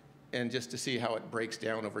 and just to see how it breaks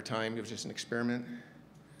down over time. It was just an experiment.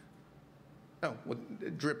 Oh, well,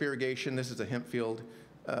 drip irrigation, this is a hemp field.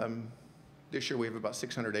 This year we have about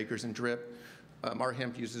 600 acres in drip. Our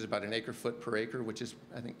hemp uses about an acre-foot per acre, which is,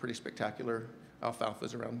 I think, pretty spectacular. Alfalfa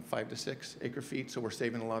is around 5 to 6 acre-feet, so we're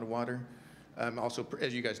saving a lot of water. Also,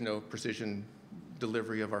 as you guys know, precision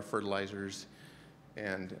delivery of our fertilizers,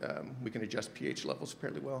 and we can adjust pH levels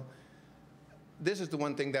fairly well. This is the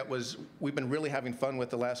one thing that we've been really having fun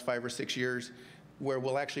with the last 5 or 6 years, where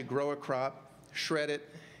we'll actually grow a crop, shred it.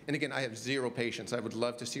 And again, I have zero patience. I would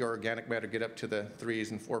love to see our organic matter get up to the 3s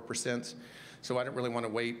and 4%. So I don't really want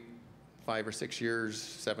to wait 5 or 6 years,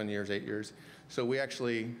 7 years, 8 years. So we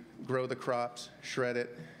actually grow the crops, shred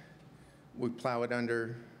it, we plow it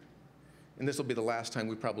under. And this will be the last time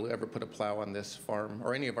we probably ever put a plow on this farm,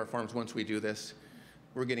 or any of our farms once we do this.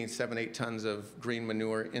 We're getting 7, 8 tons of green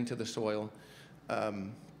manure into the soil.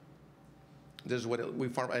 This is what we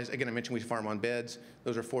farm. Again, I mentioned we farm on beds.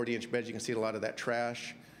 Those are 40-inch beds. You can see a lot of that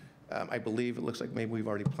trash. I believe it looks like maybe we've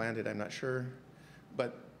already planted. I'm not sure.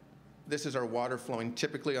 But this is our water flowing.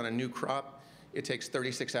 Typically on a new crop, it takes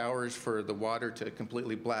 36 hours for the water to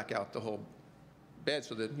completely black out the whole bed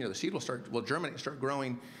so that the seed will germinate, start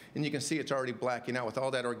growing. And you can see it's already blacking out with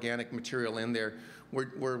all that organic material in there.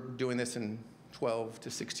 We're doing this in 12 to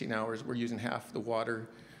 16 hours. We're using half the water.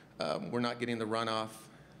 We're not getting the runoff.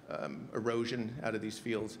 Erosion out of these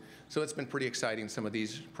fields. So it's been pretty exciting, some of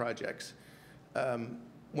these projects.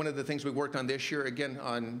 One of the things we worked on this year, again,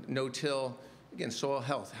 on no-till, again, soil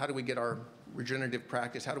health. How do we get our regenerative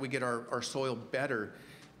practice? How do we get our soil better?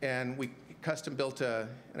 And we custom built and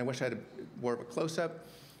I wish I had more of a close-up,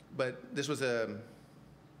 but this was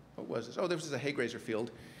what was this? Oh, this was a hay grazer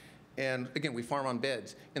field. And again, we farm on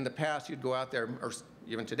beds. In the past, you'd go out there, or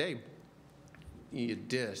even today, you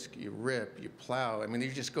disc, you rip, you plow. I mean,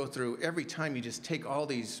 you just go through, every time you just take all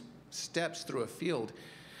these steps through a field.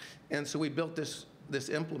 And so we built this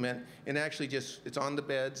implement, and actually it's on the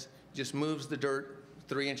beds, just moves the dirt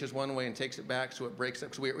 3 inches one way and takes it back so it breaks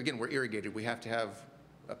up. So again, we're irrigated. We have to have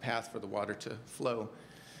a path for the water to flow.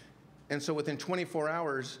 And so within 24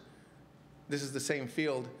 hours, this is the same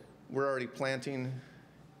field, we're already planting.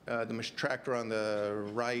 The tractor on the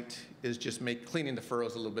right is just cleaning the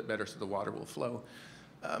furrows a little bit better so the water will flow.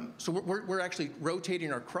 So we're actually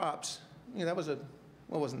rotating our crops. You know,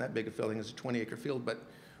 wasn't that big a field, I think it was a 20-acre field, but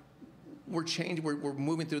we're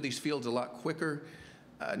moving through these fields a lot quicker,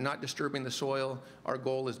 not disturbing the soil. Our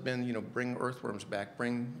goal has been, you know, bring earthworms back,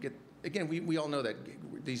 again, we all know that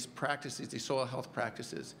these practices, these soil health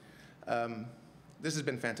practices, this has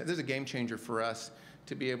been fantastic. This is a game changer for us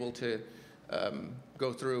to be able to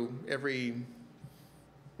go through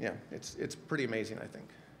it's pretty amazing, I think.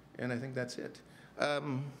 And I think that's it. Yeah,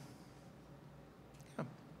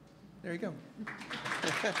 there you go.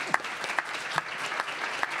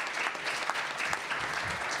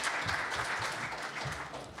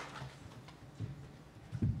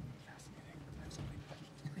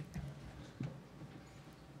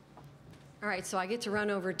 All right, so I get to run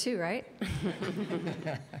over too, right?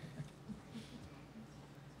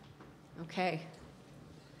 Okay.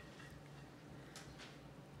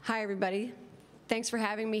 Hi, everybody. Thanks for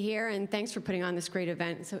having me here, and thanks for putting on this great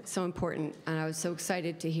event. It's so important, and I was so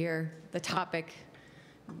excited to hear the topic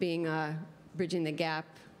being bridging the gap,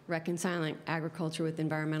 reconciling agriculture with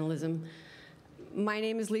environmentalism. My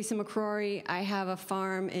name is Lisa McCrory. I have a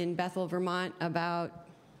farm in Bethel, Vermont, about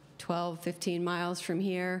 12, 15 miles from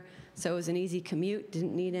here. So it was an easy commute,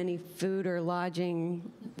 didn't need any food or lodging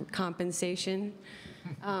compensation.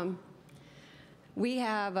 We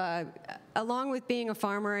have, along with being a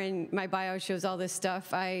farmer, and my bio shows all this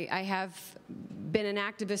stuff, I have been an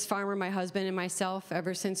activist farmer, my husband and myself,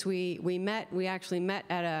 ever since we met. We actually met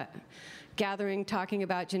at a gathering talking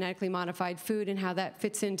about genetically modified food and how that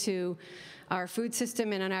fits into our food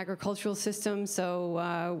system and an agricultural system.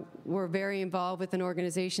 So we're very involved with an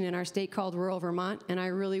organization in our state called Rural Vermont, and I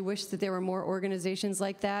really wish that there were more organizations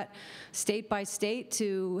like that, state by state,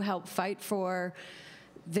 to help fight for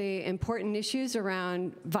the important issues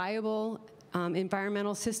around viable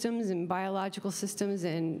environmental systems and biological systems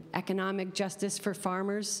and economic justice for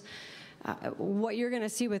farmers. What you're going to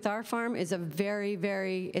see with our farm is a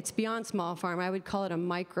it's beyond small farm. I would call it a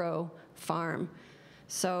micro farm.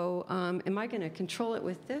 So am I going to control it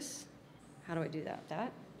with this? How do I do that?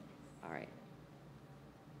 That? All right.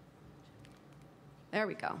 There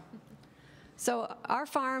we go. So our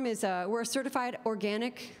farm is we're a certified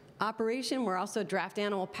organic operation. We're also draft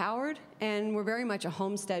animal powered, and we're very much a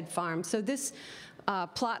homestead farm. So this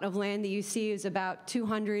plot of land that you see is about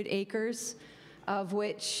 200 acres, of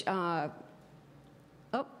which, oh,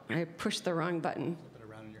 I pushed the wrong button. Flip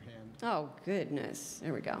it around in your hand. Oh, goodness.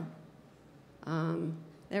 There we go.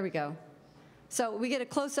 There we go. So we get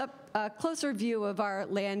a closer view of our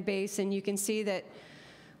land base, and you can see that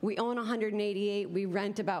we own 188, we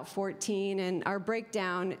rent about 14, and our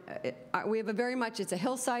breakdown, we have it's a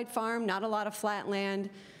hillside farm, not a lot of flat land,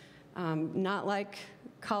 not like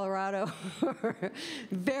Colorado,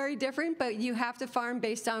 very different, but you have to farm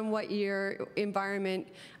based on what your environment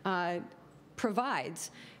provides.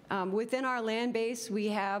 Within our land base, we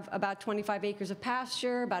have about 25 acres of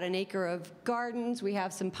pasture, about an acre of gardens. We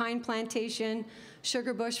have some pine plantation,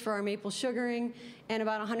 sugar bush for our maple sugaring, and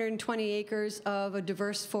about 120 acres of a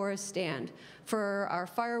diverse forest stand for our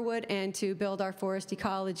firewood and to build our forest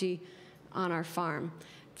ecology on our farm.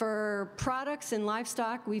 For products and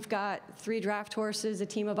livestock, we've got 3 draft horses, a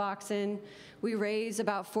team of oxen. We raise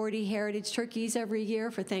about 40 heritage turkeys every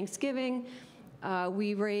year for Thanksgiving.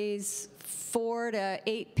 We raise 4 to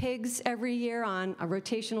 8 pigs every year on a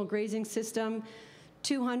rotational grazing system.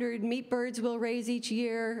 200 meat birds we'll raise each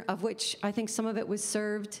year, of which I think some of it was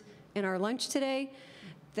served in our lunch today,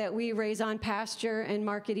 that we raise on pasture and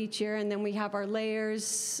market each year. And then we have our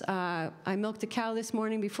layers. I milked a cow this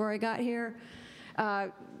morning before I got here.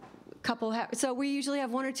 So we usually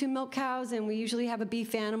have 1 or 2 milk cows, and we usually have a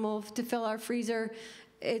beef animal to fill our freezer.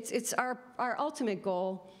 It's our ultimate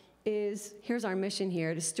goal is, here's our mission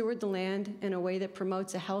here, to steward the land in a way that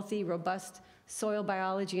promotes a healthy, robust soil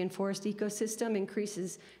biology and forest ecosystem,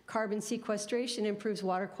 increases carbon sequestration, improves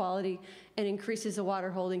water quality, and increases the water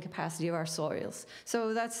holding capacity of our soils.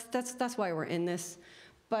 So that's why we're in this.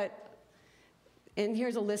 But And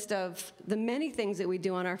here's a list of the many things that we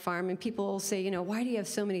do on our farm, and people will say, why do you have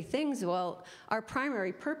so many things? Well, our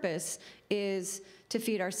primary purpose is to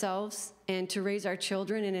feed ourselves and to raise our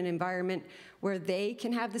children in an environment where they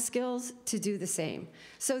can have the skills to do the same.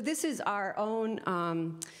 So this is our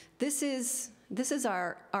own, this is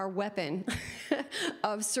our weapon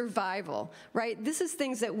of survival, right? This is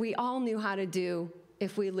things that we all knew how to do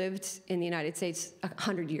if we lived in the United States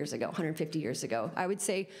 100 years ago, 150 years ago. I would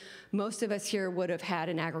say most of us here would have had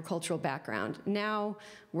an agricultural background. Now,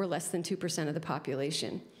 we're less than 2% of the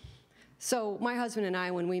population. So my husband and I,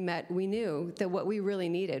 when we met, we knew that what we really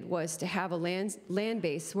needed was to have a land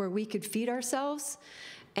base where we could feed ourselves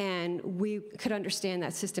and we could understand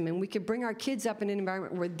that system, and we could bring our kids up in an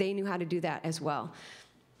environment where they knew how to do that as well.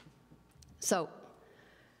 So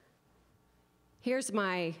here's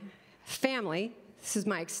my family. This is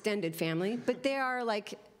my extended family, but they are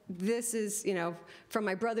like, this is, from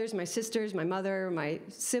my brothers, my sisters, my mother, my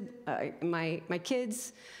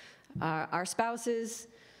kids, our spouses.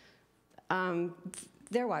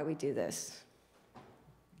 They're why we do this.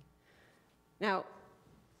 Now,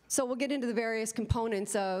 so we'll get into the various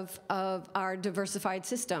components of our diversified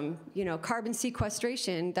system. Carbon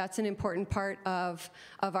sequestration, that's an important part of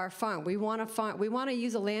our farm. We want to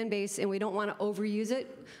use a land base, and we don't want to overuse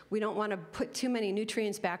it. We don't want to put too many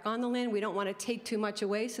nutrients back on the land. We don't want to take too much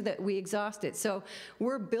away so that we exhaust it. So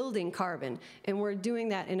we're building carbon, and we're doing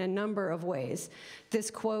that in a number of ways.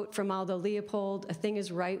 This quote from Aldo Leopold, "A thing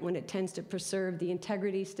is right when it tends to preserve the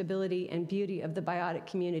integrity, stability, and beauty of the biotic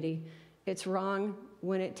community. It's wrong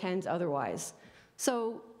when it tends otherwise."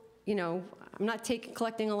 So, I'm not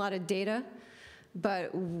collecting a lot of data,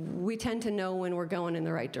 but we tend to know when we're going in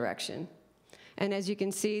the right direction. And as you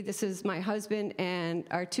can see, this is my husband and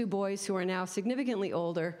our two boys who are now significantly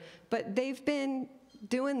older, but they've been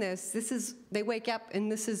doing this. They wake up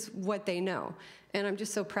and this is what they know. And I'm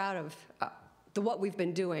just so proud of what we've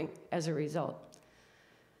been doing as a result.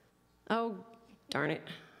 Oh, darn it,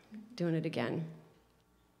 doing it again.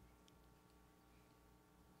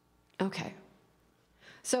 Okay,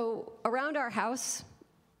 so around our house,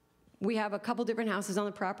 we have a couple different houses on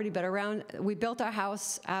the property, but we built our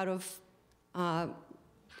house out of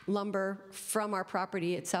lumber from our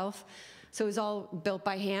property itself. So it was all built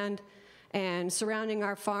by hand. And surrounding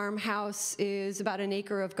our farmhouse is about an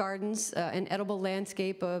acre of gardens, an edible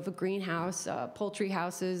landscape of a greenhouse, poultry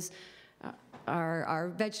houses, our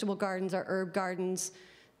vegetable gardens, our herb gardens.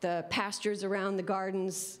 The pastures around the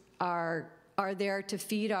gardens are there to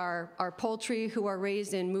feed our poultry who are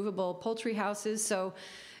raised in movable poultry houses. So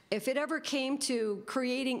if it ever came to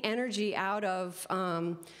creating energy out of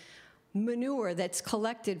manure that's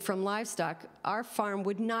collected from livestock, our farm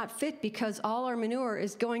would not fit because all our manure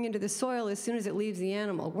is going into the soil as soon as it leaves the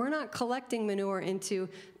animal. We're not collecting manure into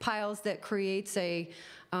piles that creates a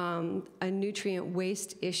nutrient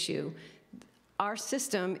waste issue. Our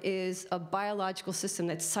system is a biological system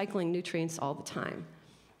that's cycling nutrients all the time.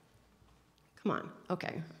 Come on,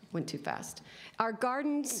 okay, went too fast. Our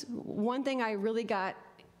gardens, one thing I really got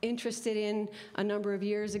interested in a number of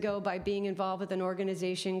years ago by being involved with an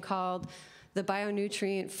organization called the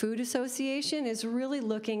Bionutrient Food Association is really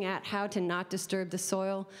looking at how to not disturb the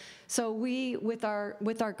soil. So with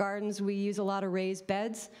our gardens, we use a lot of raised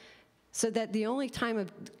beds so that the only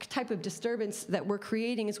type of disturbance that we're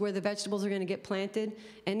creating is where the vegetables are going to get planted.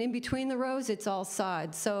 And in between the rows, it's all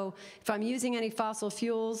sod. So if I'm using any fossil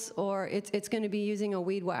fuels, or it's going to be using a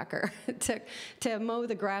weed whacker to mow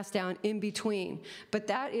the grass down in between. But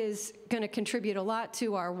that is going to contribute a lot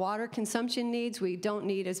to our water consumption needs. We don't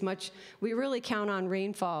need as much. We really count on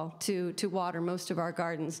rainfall to water most of our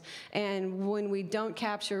gardens. And when we don't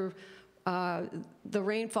capture the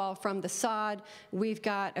rainfall from the sod, we've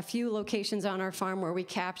got a few locations on our farm where we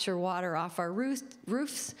capture water off our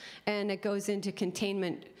roofs, and it goes into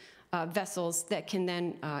containment vessels that can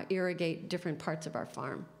then irrigate different parts of our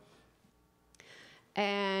farm.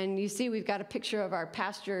 And you see we've got a picture of our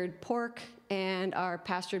pastured pork and our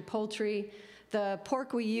pastured poultry. The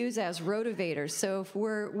pork we use as rotivators. So if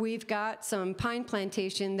we've got some pine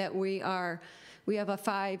plantation that we have a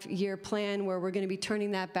 5-year plan where we're going to be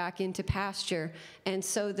turning that back into pasture. And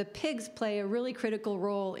so the pigs play a really critical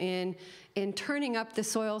role in turning up the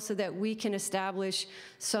soil so that we can establish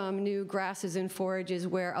some new grasses and forages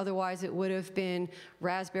where otherwise it would have been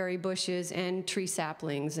raspberry bushes and tree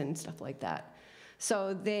saplings and stuff like that.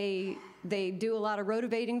 So they do a lot of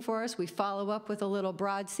rotivating for us. We follow up with a little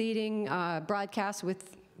broad seeding, broadcast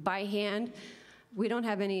by hand. We don't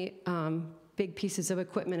have any big pieces of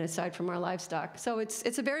equipment aside from our livestock. So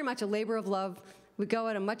it's very much a labor of love. We go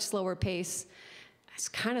at a much slower pace. It's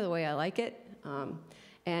kind of the way I like it.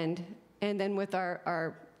 And And then with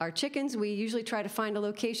our chickens, we usually try to find a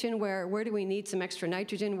location where do we need some extra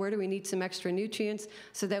nitrogen, where do we need some extra nutrients,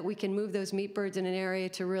 so that we can move those meat birds in an area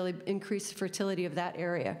to really increase the fertility of that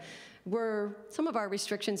area. Some of our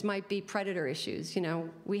restrictions might be predator issues. You know,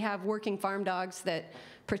 we have working farm dogs that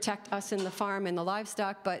protect us in the farm and the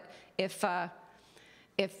livestock, but if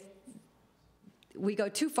we go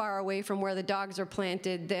too far away from where the dogs are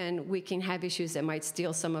planted, then we can have issues that might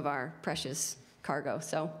steal some of our precious cargo.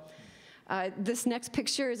 So this next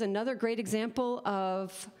picture is another great example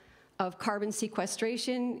of carbon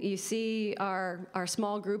sequestration. You see our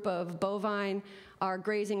small group of bovine are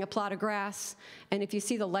grazing a plot of grass, and if you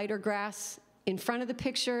see the lighter grass in front of the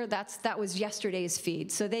picture, that was yesterday's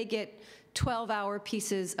feed. So they get 12-hour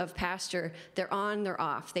pieces of pasture. They're on, they're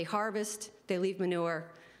off. They harvest, they leave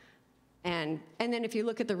manure, and then if you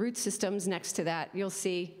look at the root systems next to that, you'll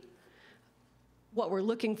see what we're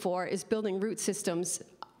looking for is building root systems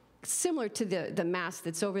similar to the mass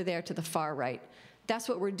that's over there to the far right. That's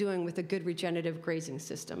what we're doing with a good regenerative grazing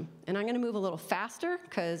system. And I'm going to move a little faster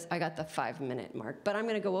because I got the 5-minute mark, but I'm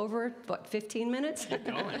going to go over, what, 15 minutes? Keep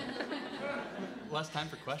going. Less time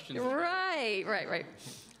for questions. Right.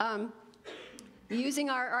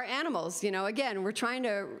 Using our animals, you know, again, we're trying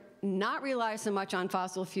to not rely so much on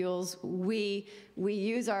fossil fuels. We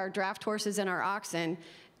use our draft horses and our oxen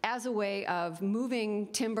as a way of moving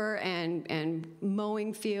timber and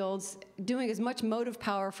mowing fields, doing as much motive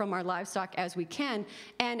power from our livestock as we can.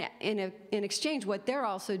 And in exchange, what they're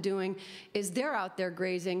also doing is they're out there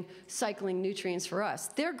grazing, cycling nutrients for us.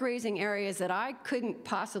 They're grazing areas that I couldn't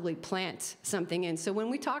possibly plant something in. So when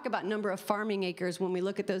we talk about number of farming acres, when we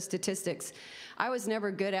look at those statistics, I was never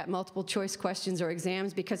good at multiple choice questions or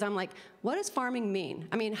exams because I'm like, what does farming mean?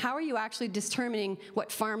 I mean, how are you actually determining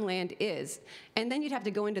what farmland is? And then you'd have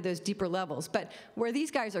to go into those deeper levels. But where these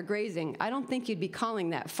guys are grazing, I don't think you'd be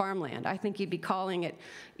calling that farmland. I think you'd be calling it,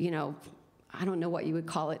 you know, I don't know what you would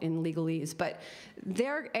call it in legalese, but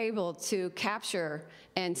they're able to capture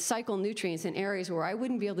and cycle nutrients in areas where I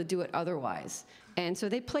wouldn't be able to do it otherwise. And so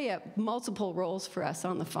they play multiple roles for us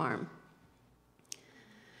on the farm.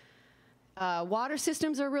 Water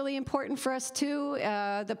systems are really important for us too.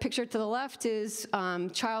 The picture to the left is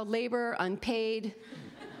child labor, unpaid,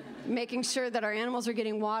 making sure that our animals are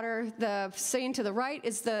getting water. The scene to the right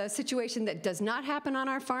is the situation that does not happen on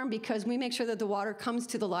our farm because we make sure that the water comes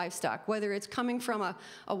to the livestock, whether it's coming from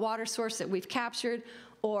a water source that we've captured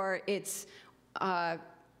or it's not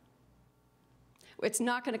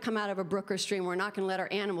going to come out of a brook or stream. We're not going to let our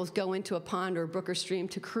animals go into a pond or a brook or stream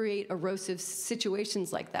to create erosive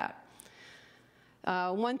situations like that.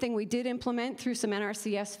 One thing we did implement through some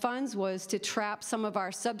NRCS funds was to trap some of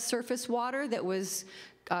our subsurface water that was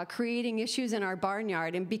creating issues in our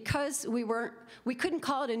barnyard. And because we couldn't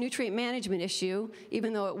call it a nutrient management issue,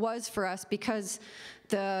 even though it was for us, because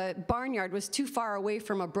the barnyard was too far away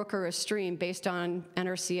from a brook or a stream based on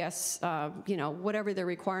NRCS, you know, whatever the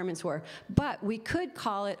requirements were. But we could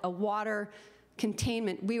call it a water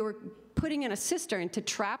containment. We were putting in a cistern to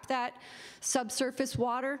trap that subsurface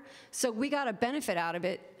water, so we got a benefit out of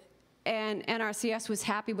it. And NRCS was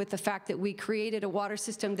happy with the fact that we created a water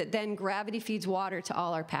system that then gravity feeds water to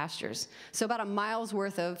all our pastures. So about a mile's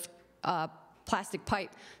worth of plastic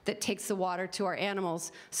pipe that takes the water to our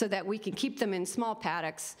animals so that we can keep them in small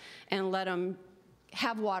paddocks and let them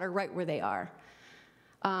have water right where they are.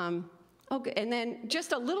 Okay, and then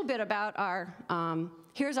just a little bit about our,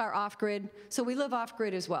 here's our off-grid. So we live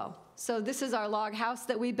off-grid as well. So this is our log house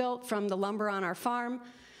that we built from the lumber on our farm.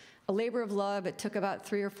 A labor of love. It took about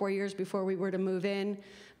 3 or 4 years before we were to move in.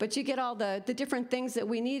 But you get all the different things that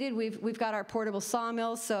we needed. We've got our portable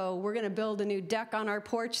sawmill, so we're going to build a new deck on our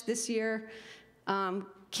porch this year.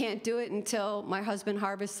 Can't do it until my husband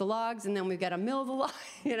harvests the logs, and then we've got to mill the logs.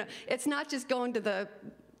 You know, it's not just going to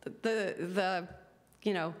the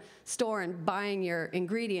you know, store and buying your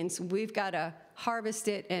ingredients. We've got to harvest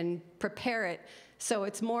it and prepare it. So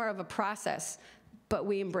it's more of a process, but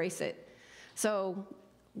we embrace it. So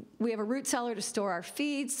we have a root cellar to store our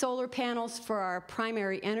feeds, solar panels for our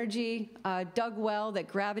primary energy, dug well that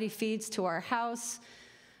gravity feeds to our house.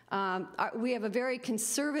 We have a very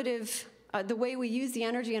conservative, the way we use the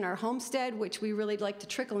energy in our homestead, which we really like to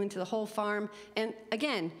trickle into the whole farm. And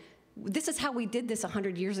again, this is how we did this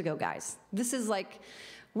 100 years ago, guys. This is like,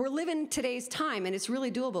 we're living today's time, and it's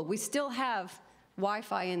really doable. We still have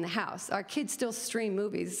Wi-Fi in the house. Our kids still stream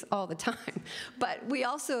movies all the time, but we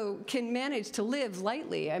also can manage to live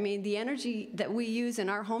lightly. I mean, the energy that we use in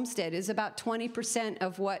our homestead is about 20%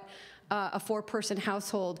 of what a 4-person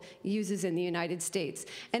household uses in the United States.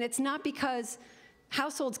 And it's not because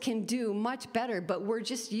households can do much better, but we're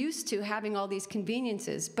just used to having all these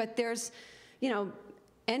conveniences. But there's,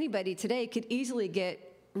 anybody today could easily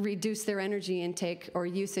reduce their energy intake or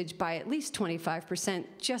usage by at least 25%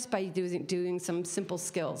 just by doing some simple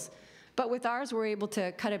skills. But with ours, we're able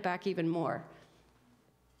to cut it back even more.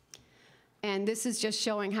 And this is just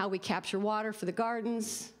showing how we capture water for the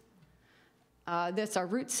gardens. That's our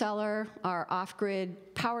root cellar, our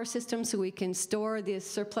off-grid power system, so we can store the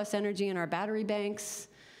surplus energy in our battery banks.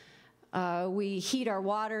 We heat our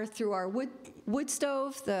water through our wood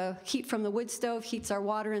stove. The heat from the wood stove heats our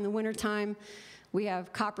water in the wintertime. We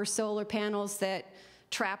have copper solar panels that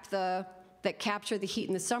capture the heat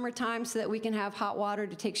in the summertime so that we can have hot water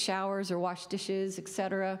to take showers or wash dishes,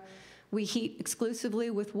 etc. We heat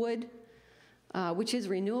exclusively with wood, which is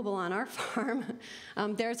renewable on our farm.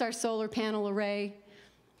 There's our solar panel array.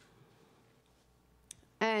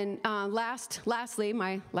 And lastly,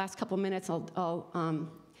 my last couple minutes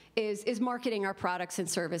is marketing our products and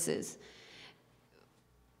services.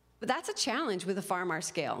 But that's a challenge with a farm our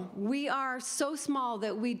scale. We are so small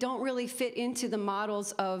that we don't really fit into the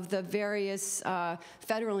models of the various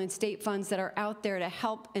federal and state funds that are out there to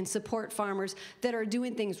help and support farmers that are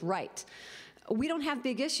doing things right. We don't have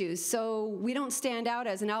big issues, so we don't stand out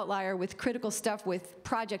as an outlier with critical stuff with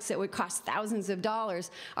projects that would cost thousands of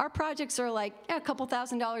dollars. Our projects are like, yeah, a couple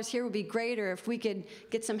 $1,000s here would be great, or if we could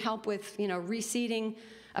get some help with, reseeding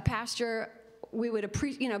a pasture, we would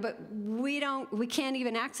appreciate, but we can't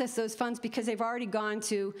even access those funds because they've already gone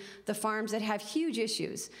to the farms that have huge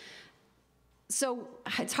issues. So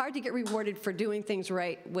it's hard to get rewarded for doing things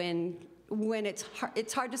right when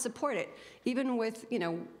it's hard to support it. Even with,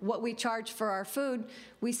 what we charge for our food,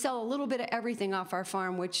 we sell a little bit of everything off our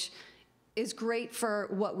farm, which is great for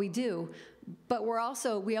what we do. But we're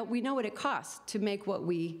also, we know what it costs to make what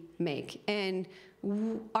we make. And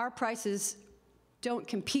our prices don't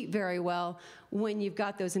compete very well when you've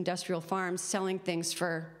got those industrial farms selling things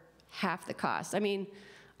for half the cost. I mean,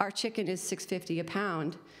 our chicken is $6.50 a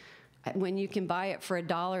pound. When you can buy it for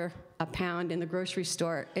 $1 a pound in the grocery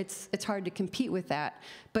store, it's hard to compete with that.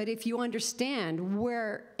 But if you understand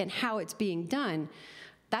where and how it's being done,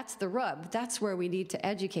 that's the rub. That's where we need to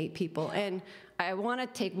educate people. And I want to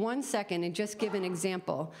take 1 second and just give an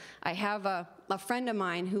example. I have a friend of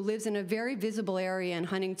mine who lives in a very visible area in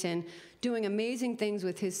Huntington doing amazing things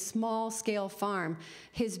with his small-scale farm.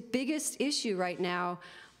 His biggest issue right now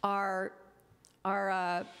are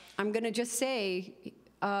I'm going to just say,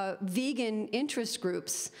 vegan interest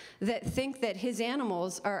groups that think that his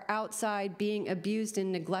animals are outside being abused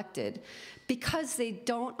and neglected because they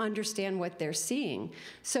don't understand what they're seeing.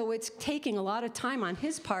 So it's taking a lot of time on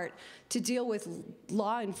his part to deal with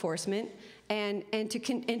law enforcement and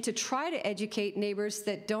to try to educate neighbors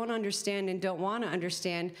that don't understand and don't want to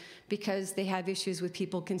understand because they have issues with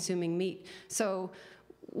people consuming meat. So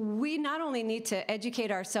we not only need to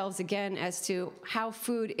educate ourselves again as to how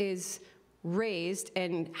food is raised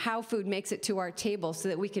and how food makes it to our table so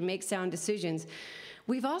that we can make sound decisions.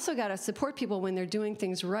 We've also got to support people when they're doing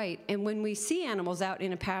things right. And when we see animals out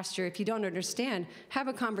in a pasture, if you don't understand, have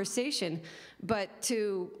a conversation. But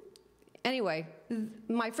anyway,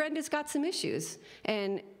 my friend has got some issues.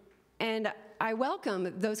 And I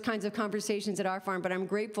welcome those kinds of conversations at our farm, but I'm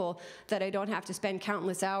grateful that I don't have to spend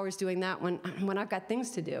countless hours doing that when I've got things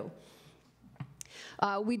to do.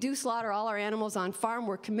 We do slaughter all our animals on farm.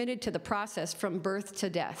 We're committed to the process from birth to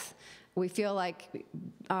death. We feel like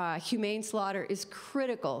humane slaughter is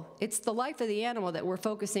critical. It's the life of the animal that we're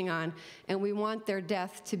focusing on, and we want their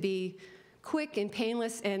death to be quick and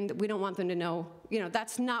painless, and we don't want them to know,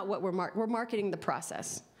 that's not what we're marketing the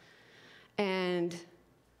process. And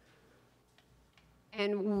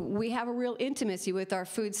we have a real intimacy with our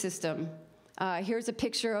food system. Here's a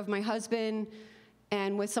picture of my husband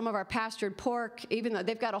and with some of our pastured pork, even though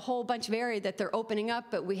they've got a whole bunch of area that they're opening up,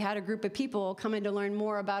 but we had a group of people come in to learn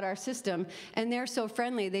more about our system, and they're so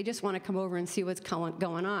friendly, they just want to come over and see what's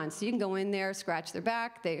going on. So you can go in there, scratch their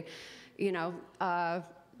back. The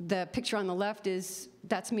picture on the left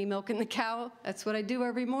that's me milking the cow. That's what I do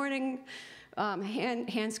every morning.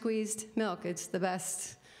 Hand-squeezed milk, it's the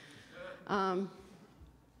best.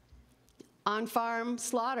 On-farm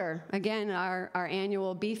slaughter, again, our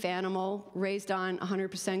annual beef animal raised on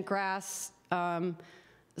 100% grass,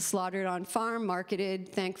 slaughtered on farm, marketed,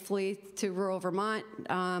 thankfully, to rural Vermont.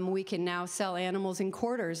 We can now sell animals in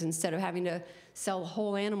quarters instead of having to sell the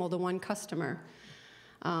whole animal to one customer.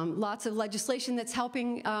 Lots of legislation that's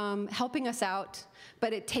helping us out,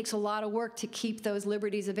 but it takes a lot of work to keep those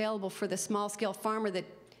liberties available for the small-scale farmer that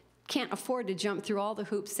can't afford to jump through all the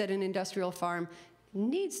hoops that an industrial farm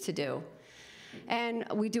needs to do. And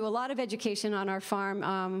we do a lot of education on our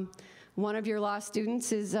farm. One of your law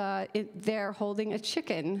students is there holding a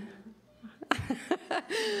chicken.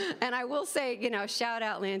 And I will say, shout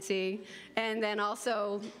out, Lancy. And then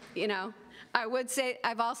also, I would say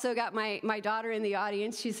I've also got my daughter in the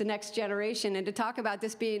audience. She's the next generation. And to talk about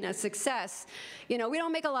this being a success, we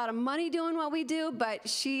don't make a lot of money doing what we do, but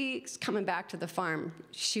she's coming back to the farm.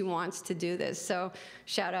 She wants to do this. So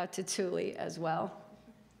shout out to Thule as well.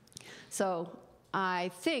 So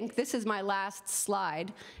I think this is my last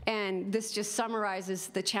slide, and this just summarizes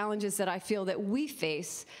the challenges that I feel that we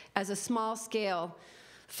face as a small-scale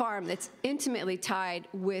farm that's intimately tied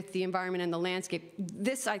with the environment and the landscape.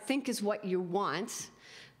 This, I think, is what you want,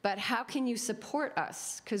 but how can you support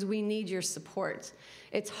us? Because we need your support.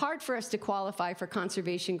 It's hard for us to qualify for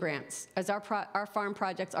conservation grants, as our farm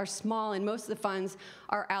projects are small, and most of the funds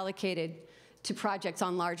are allocated to projects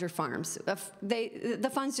on larger farms.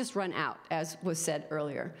 The funds just run out, as was said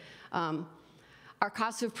earlier. Our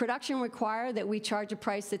costs of production require that we charge a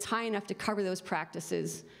price that's high enough to cover those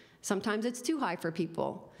practices. Sometimes it's too high for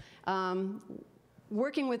people.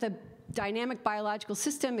 Working with a dynamic biological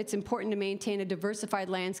system, it's important to maintain a diversified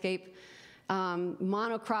landscape.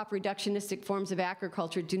 Monocrop reductionistic forms of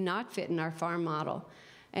agriculture do not fit in our farm model.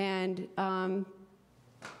 And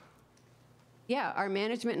yeah, our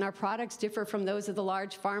management and our products differ from those of the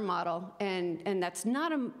large farm model, and that's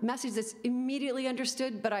not a message that's immediately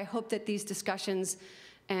understood, but I hope that these discussions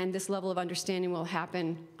and this level of understanding will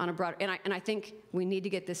happen on a broader, and I think we need to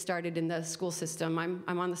get this started in the school system.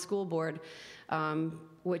 I'm on the school board,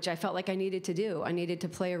 which I felt like I needed to do. I needed to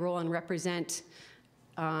play a role and represent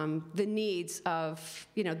the needs of,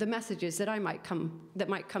 the messages that might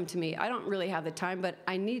come to me. I don't really have the time, but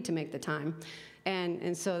I need to make the time.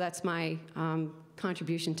 And so that's my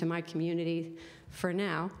contribution to my community for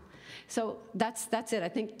now. So that's it. I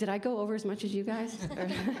think, did I go over as much as you guys?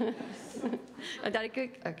 Did I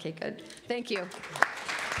good? Okay, good. Thank you.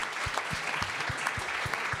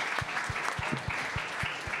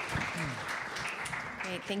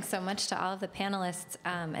 Great, thanks so much to all of the panelists.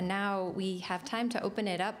 And now we have time to open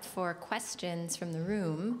it up for questions from the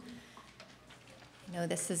room. I know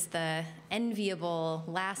this is the enviable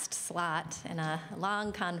last slot in a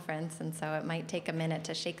long conference, and so it might take a minute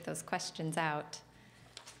to shake those questions out.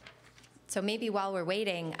 So maybe while we're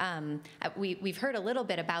waiting, we've heard a little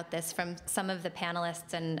bit about this from some of the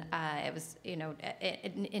panelists, and it was,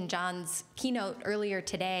 in John's keynote earlier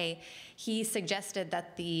today, he suggested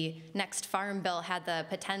that the next Farm Bill had the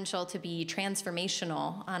potential to be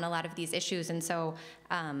transformational on a lot of these issues, and so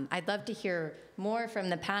I'd love to hear more from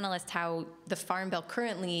the panelists how the Farm Bill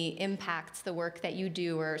currently impacts the work that you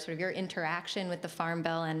do, or sort of your interaction with the Farm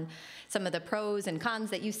Bill, and some of the pros and cons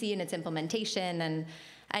that you see in its implementation, and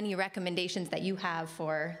any recommendations that you have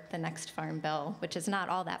for the next Farm Bill, which is not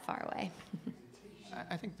all that far away.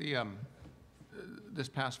 I think this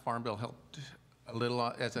past Farm Bill helped a little.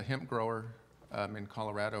 As a hemp grower in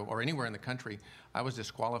Colorado or anywhere in the country, I was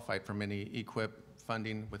disqualified from any EQIP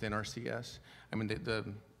funding with NRCS. I mean, the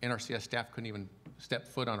NRCS staff couldn't even step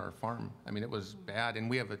foot on our farm. I mean, it was bad, and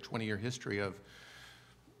we have a 20-year history of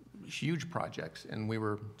huge projects, and we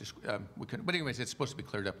couldn't. But anyways, it's supposed to be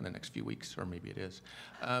cleared up in the next few weeks, or maybe it is.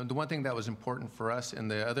 The one thing that was important for us, and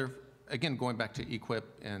the other, again, going back to EQIP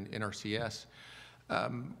and NRCS,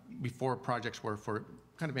 before projects were for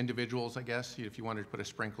kind of individuals, I guess, if you wanted to put a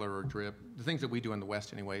sprinkler or drip, the things that we do in the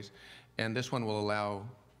West anyways, and this one will allow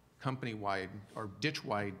company-wide or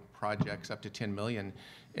ditch-wide projects up to 10 million.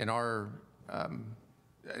 In our, I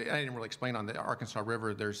didn't really explain on the Arkansas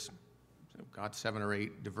River, there's, God, 7 or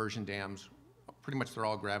 8 diversion dams. Pretty much they're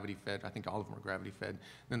all gravity fed. I think all of them are gravity fed.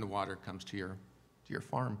 Then the water comes to your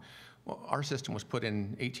farm. Well, our system was put in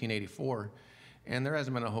 1884, and there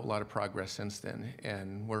hasn't been a whole lot of progress since then.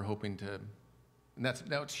 And we're hoping to, and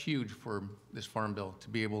that's huge for this Farm Bill, to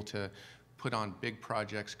be able to put on big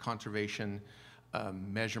projects, conservation,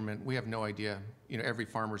 measurement. We have no idea. Every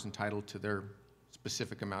farmer's entitled to their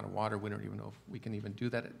specific amount of water. We don't even know if we can even do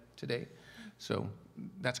that today. So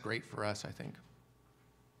that's great for us, I think.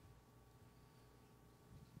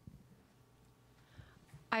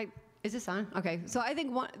 Is this on? Okay. So I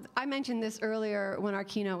think I mentioned this earlier when our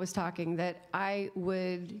keynote was talking, that I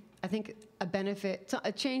think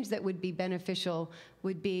a change that would be beneficial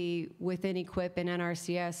would be within EQIP and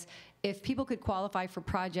NRCS if people could qualify for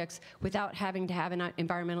projects without having to have an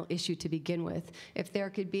environmental issue to begin with. If there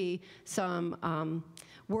could be some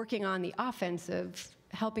working on the offensive,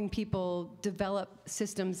 helping people develop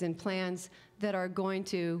systems and plans that are going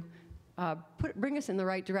to bring us in the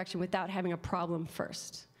right direction without having a problem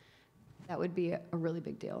first. That would be a really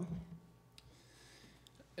big deal.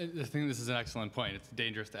 I think this is an excellent point. It's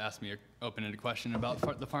dangerous to ask me an open-ended question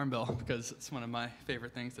about the Farm Bill because it's one of my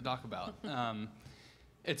favorite things to talk about.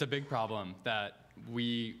 It's a big problem that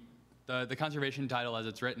the conservation title as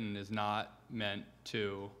it's written is not meant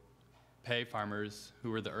to pay farmers who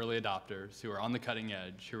were the early adopters, who are on the cutting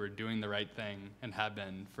edge, who are doing the right thing and have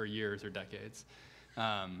been for years or decades.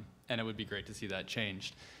 And it would be great to see that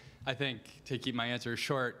changed. I think, to keep my answer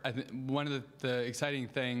short, one of the exciting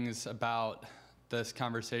things about this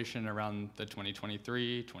conversation around the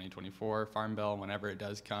 2023, 2024 Farm Bill, whenever it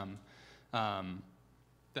does come, that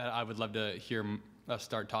I would love to hear us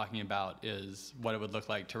start talking about is what it would look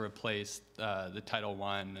like to replace the Title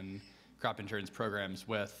I and crop insurance programs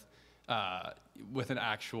with an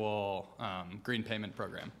actual green payment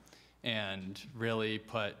program, and really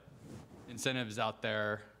put incentives out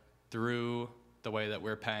there through the way that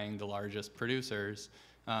we're paying the largest producers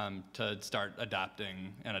to start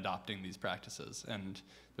adopting these practices. And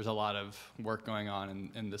there's a lot of work going on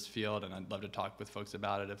in this field, and I'd love to talk with folks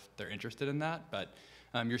about it if they're interested in that. But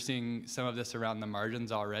you're seeing some of this around the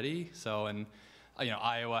margins already. So,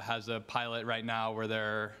 Iowa has a pilot right now where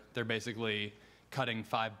they're basically cutting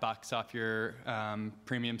 $5 off your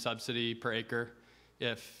premium subsidy per acre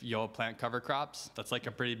if you'll plant cover crops. That's like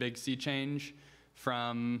a pretty big sea change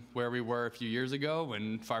from where we were a few years ago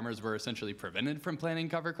when farmers were essentially prevented from planting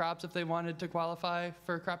cover crops if they wanted to qualify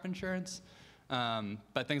for crop insurance.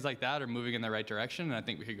 But things like that are moving in the right direction, and I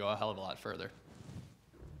think we could go a hell of a lot further.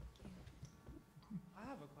 I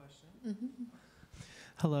have a question.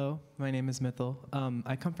 Hello, my name is Mithil.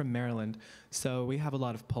 I come from Maryland, so we have a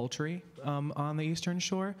lot of poultry on the Eastern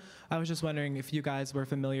Shore. I was just wondering if you guys were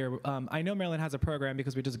familiar. I know Maryland has a program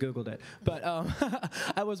because we just Googled it, but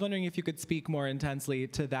I was wondering if you could speak more intensely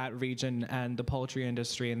to that region and the poultry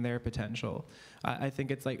industry and their potential. I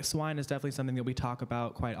think it's like swine is definitely something that we talk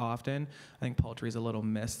about quite often. I think poultry is a little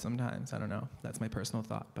missed sometimes. I don't know. That's my personal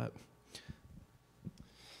thought, but.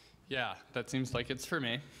 Yeah, that seems like it's for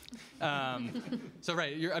me. So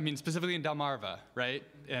right, specifically in Delmarva, right?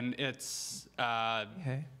 And it's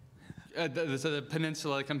Okay. So the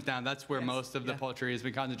peninsula that comes down. That's where Yes, most of the poultry has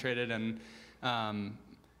been concentrated. And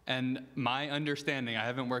my understanding, I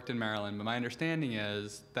haven't worked in Maryland, but my understanding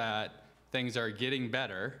is that things are getting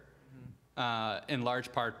better, in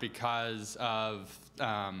large part because of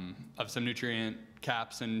some nutrient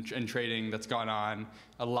caps and trading that's gone on.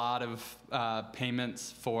 A lot of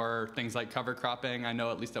payments for things like cover cropping. I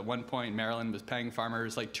know at least at one point Maryland was paying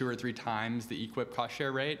farmers like 2 or 3 times the EQIP cost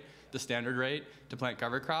share rate, the standard rate, to plant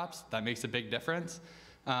cover crops. That makes a big difference.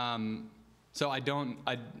 So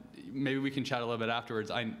maybe we can chat a little bit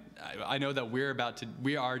afterwards. I know that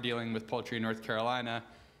we are dealing with poultry in North Carolina.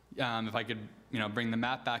 If I could bring the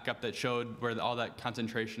map back up that showed where all that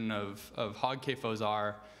concentration of hog CAFOs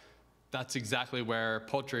are, that's exactly where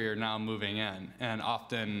poultry are now moving in, and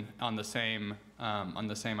often on the same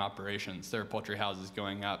operations. There are poultry houses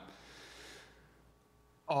going up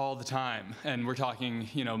all the time, and we're talking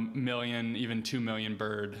million, even 2 million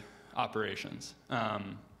bird operations,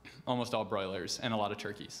 almost all broilers and a lot of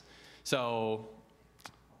turkeys. So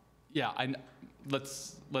yeah,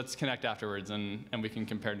 let's connect afterwards and we can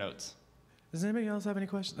compare notes. Does anybody else have any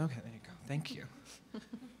questions? Okay, there you go. Thank you.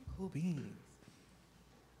 Cool beans.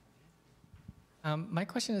 My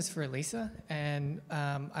question is for Lisa, and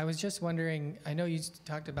I was just wondering, I know you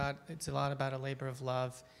talked about it's a lot about a labor of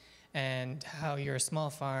love and how you're a small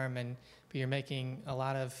farm but you're making a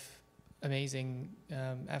lot of amazing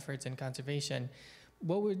efforts in conservation.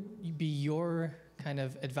 What would be your kind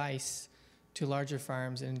of advice to larger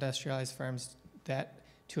farms and industrialized farms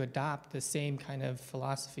to adopt the same kind of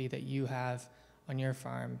philosophy that you have on your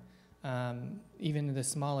farm, even the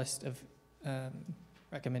smallest of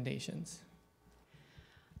recommendations?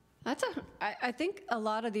 I think a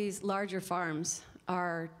lot of these larger farms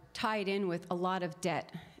are tied in with a lot of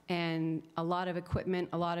debt and a lot of equipment,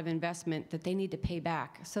 a lot of investment that they need to pay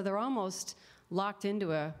back. So they're almost locked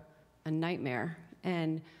into a nightmare.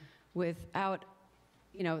 And without,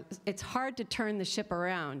 it's hard to turn the ship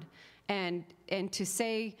around. And to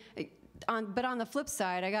say, but on the flip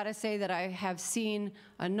side, I gotta say that I have seen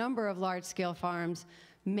a number of large-scale farms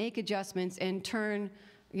make adjustments and turn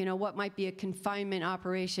what might be a confinement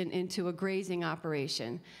operation into a grazing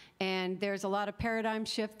operation. And there's a lot of paradigm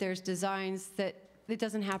shift. There's designs that it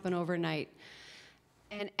doesn't happen overnight.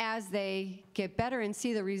 And as they get better and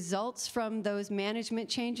see the results from those management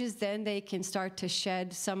changes, then they can start to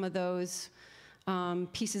shed some of those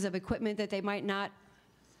pieces of equipment that they might not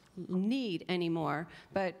need anymore.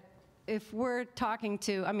 But if we're talking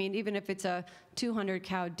to, even if it's a 200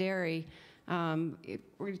 cow dairy,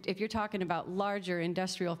 If you're talking about larger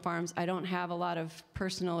industrial farms, I don't have a lot of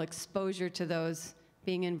personal exposure to those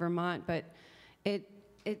being in Vermont, but it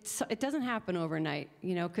doesn't happen overnight,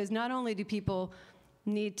 you know, because not only do people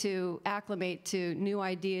need to acclimate to new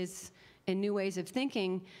ideas and new ways of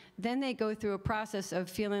thinking, then they go through a process of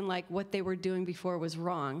feeling like what they were doing before was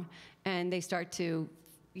wrong, and they start to,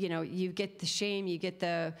 you know, you get the shame, you get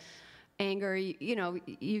the anger, you know,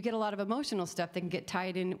 you get a lot of emotional stuff that can get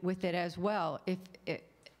tied in with it as well.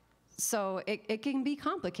 So it can be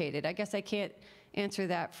complicated. I guess I can't answer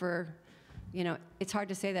that for, you know, it's hard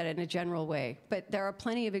to say that in a general way. But there are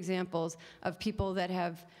plenty of examples of people that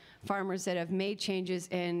have, farmers that have made changes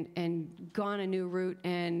and gone a new route,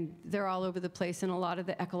 and they're all over the place in a lot of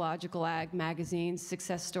the ecological ag magazines,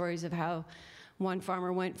 success stories of how one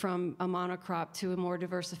farmer went from a monocrop to a more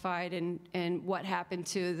diversified, and what happened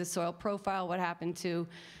to the soil profile, what happened to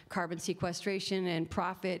carbon sequestration and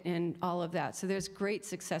profit and all of that. So there's great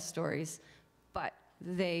success stories, but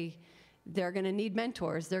they're going to need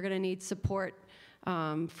mentors. They're going to need support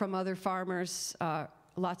from other farmers,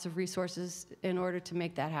 lots of resources in order to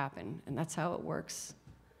make that happen. And that's how it works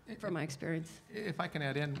from my experience. If I can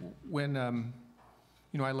add in, when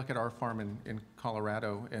you know, I look at our farm in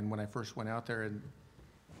Colorado, and when I first went out there, and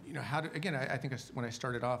you know, I think when I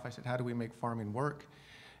started off, I said, how do we make farming work?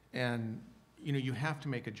 And you know, you have to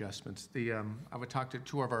make adjustments. I would talk to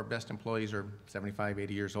two of our best employees are 75,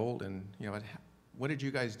 80 years old, and you know, what did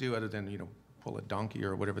you guys do other than, you know, pull a donkey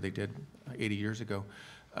or whatever they did 80 years ago?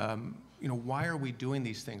 You know, why are we doing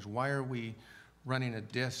these things? Why are we running a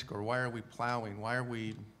disc, or why are we plowing? Why are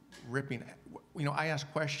we ripping? You know, I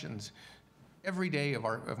ask questions every day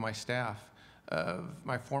of my staff, of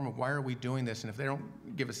my foreman, why are we doing this? And if they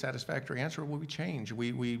don't give a satisfactory answer, well, we change.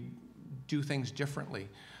 We do things differently.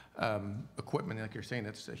 Equipment, like you're saying,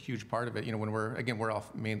 that's a huge part of it. You know, when we're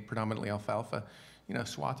predominantly alfalfa, you know,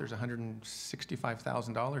 swather's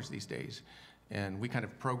 $165,000 these days. And we kind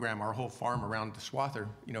of program our whole farm around the swather.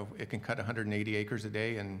 You know, it can cut 180 acres a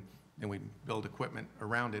day, and then we build equipment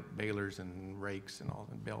around it, balers and rakes and all,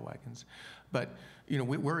 and bale wagons. But, you know,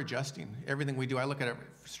 we're adjusting everything we do. I look at it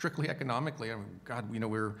strictly economically. I mean, God, you know,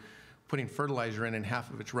 we're putting fertilizer in and half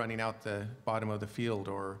of it's running out the bottom of the field,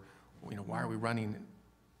 or, you know, why are we running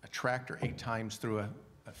a tractor 8 times through a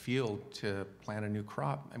field to plant a new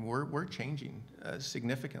crop? I mean, we're changing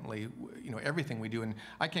significantly, you know, everything we do. And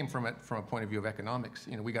I came from it from a point of view of economics.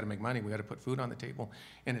 You know, we got to make money, we got to put food on the table.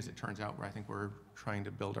 And as it turns out, I think we're trying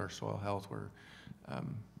to build our soil health. We're,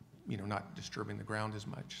 you know, not disturbing the ground as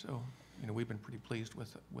much. So, you know, we've been pretty pleased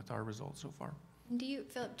with our results so far. Do you,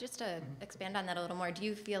 Phillip, just to expand on that a little more, do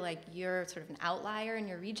you feel like you're sort of an outlier in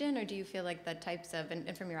your region, or do you feel like the types of,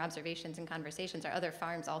 and from your observations and conversations, are other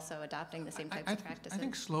farms also adopting the same types of practices? I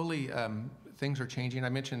think slowly things are changing. I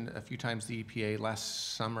mentioned a few times the EPA.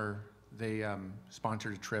 Last summer, they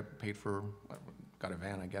sponsored a trip, paid for, got a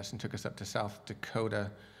van, I guess, and took us up to South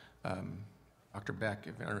Dakota. Dr. Beck,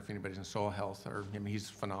 I don't know if anybody's in soil health, or I mean, he's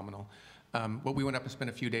phenomenal. But we went up and spent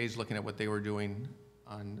a few days looking at what they were doing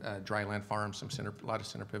on dryland farms, a lot of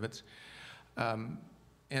center pivots. And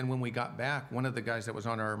when we got back, one of the guys that was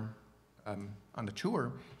on on the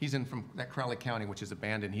tour, he's in from that Crowley County, which is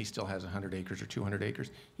abandoned. He still has 100 acres or 200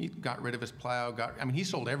 acres. He got rid of his plow, I mean, he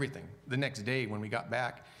sold everything the next day when we got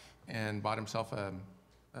back, and bought himself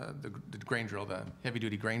the grain drill, the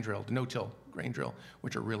heavy-duty grain drill, the no-till grain drill,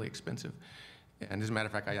 which are really expensive. And as a matter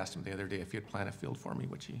of fact, I asked him the other day if he'd plant a field for me,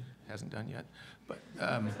 which he hasn't done yet. But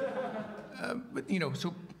you know,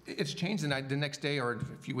 so it's changed. And the next day, or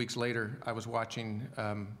a few weeks later, I was watching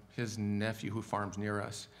his nephew who farms near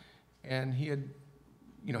us, and he had,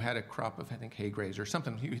 you know, had a crop of, I think, hay graze or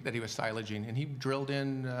something that he was silaging, and he drilled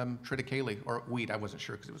in triticale or wheat. I wasn't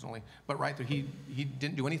sure because it was only, but right there, he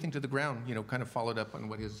didn't do anything to the ground. You know, kind of followed up on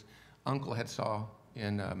what his uncle had saw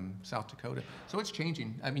in South Dakota. So it's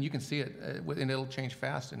changing. I mean, you can see it, and it'll change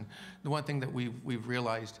fast. And the one thing that we've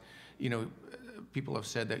realized, you know, people have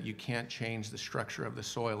said that you can't change the structure of the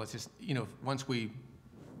soil. It's just, you know, once we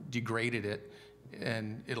degraded it,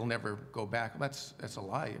 and it'll never go back. That's a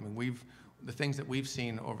lie. I mean, the things that we've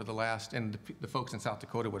seen over the last, and the folks in South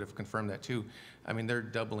Dakota would have confirmed that too. I mean, they're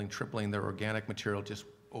doubling, tripling their organic material just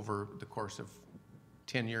over the course of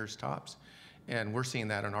 10 years tops. And we're seeing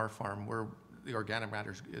that on our farm, where the organic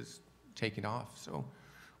matter is taking off. So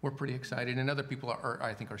we're pretty excited. And other people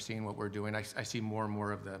I think are seeing what we're doing. I see more and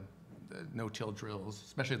more of the no-till drills,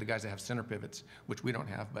 especially the guys that have center pivots, which we don't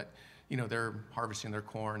have. But, you know, they're harvesting their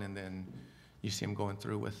corn, and then you see them going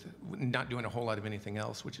through with not doing a whole lot of anything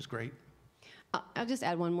else, which is great. I'll just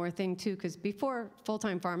add one more thing, too, because before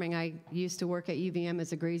full-time farming, I used to work at UVM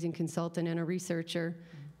as a grazing consultant and a researcher.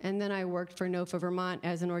 and then I worked for NOFA Vermont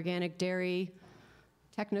as an organic dairy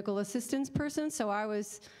technical assistance person. So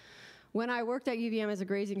when I worked at UVM as a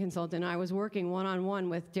grazing consultant, I was working one-on-one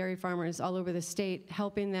with dairy farmers all over the state,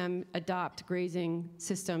 helping them adopt grazing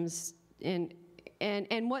systems. And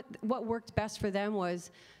what worked best for them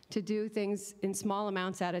was to do things in small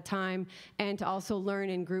amounts at a time, and to also learn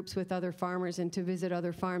in groups with other farmers and to visit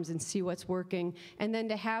other farms and see what's working. And then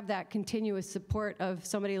to have that continuous support of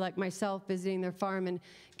somebody like myself visiting their farm and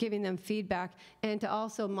giving them feedback, and to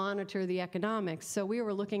also monitor the economics. So we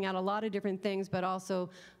were looking at a lot of different things, but also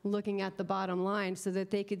looking at the bottom line so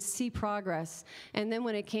that they could see progress. And then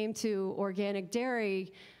when it came to organic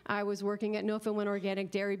dairy, I was working at NOFA when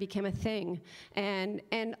organic dairy became a thing. And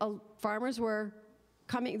farmers were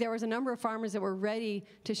there was a number of farmers that were ready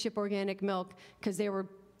to ship organic milk because they were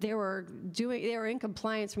in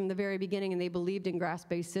compliance from the very beginning, and they believed in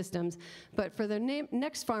grass-based systems. But for the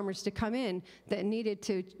next farmers to come in that needed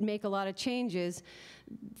to make a lot of changes,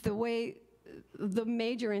 the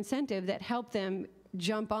major incentive that helped them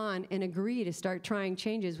jump on and agree to start trying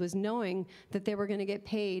changes was knowing that they were going to get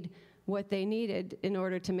paid what they needed in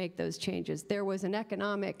order to make those changes. There was an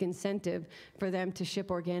economic incentive for them to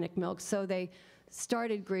ship organic milk, so they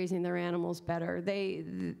started grazing their animals better.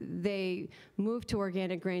 They moved to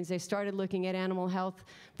organic grains. They started looking at animal health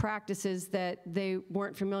practices that they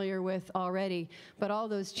weren't familiar with already. But all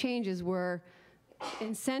those changes were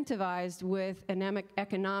incentivized with an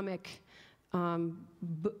economic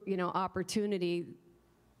opportunity.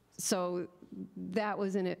 So that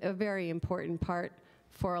was a very important part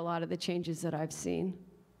for a lot of the changes that I've seen.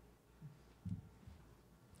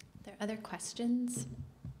 Are there other questions?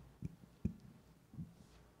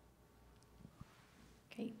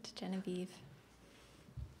 Great, Genevieve.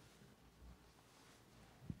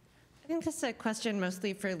 I think this is a question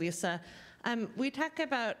mostly for Lisa. We talk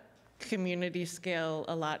about community scale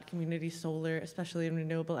a lot, community solar, especially in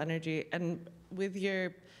renewable energy. And with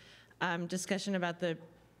your discussion about the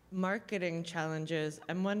marketing challenges,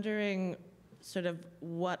 I'm wondering sort of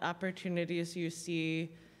what opportunities you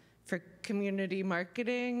see for community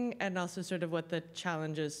marketing, and also sort of what the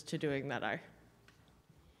challenges to doing that are.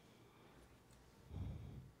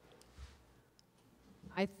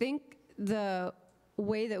 I think the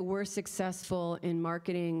way that we're successful in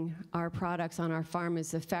marketing our products on our farm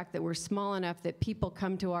is the fact that we're small enough that people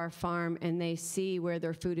come to our farm and they see where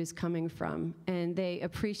their food is coming from, and they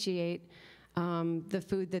appreciate the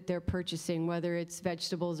food that they're purchasing, whether it's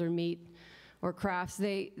vegetables or meat or crafts.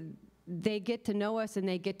 They get to know us, and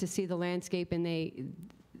they get to see the landscape, and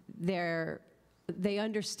they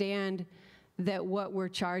understand that what we're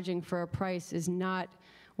charging for a price is not,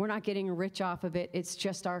 we're not getting rich off of it, it's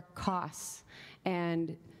just our costs.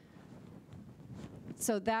 And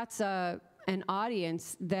so that's an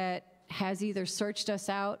audience that has either searched us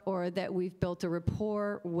out or that we've built a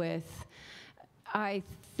rapport with. I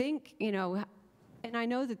think, and I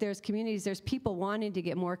know that there's communities, there's people wanting to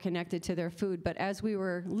get more connected to their food, but as we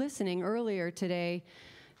were listening earlier today,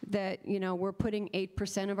 that, we're putting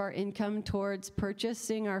 8% of our income towards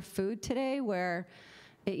purchasing our food today, where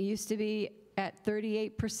it used to be at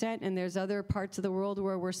 38%, and there's other parts of the world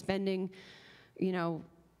where we're spending,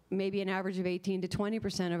 maybe an average of 18 to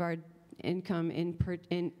 20% of our income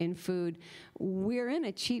in food. We're in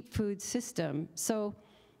a cheap food system, so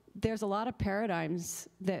there's a lot of paradigms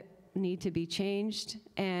that need to be changed,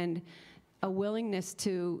 and a willingness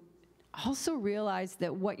to also realize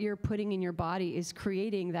that what you're putting in your body is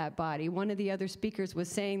creating that body. One of the other speakers was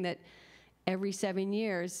saying that every 7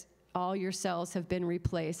 years, all your cells have been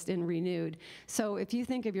replaced and renewed. So if you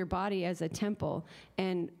think of your body as a temple,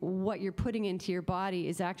 and what you're putting into your body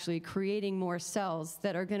is actually creating more cells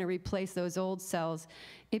that are going to replace those old cells,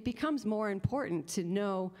 it becomes more important to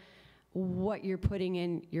know what you're putting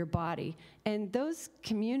in your body. And those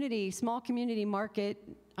small community market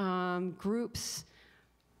groups,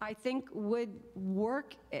 I think would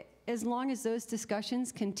work as long as those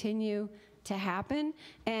discussions continue to happen,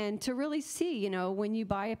 and to really see, when you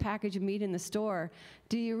buy a package of meat in the store,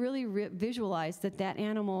 do you really visualize that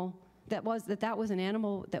animal, that was an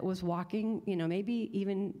animal that was walking, maybe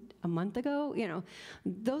even a month ago?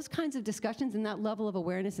 Those kinds of discussions and that level of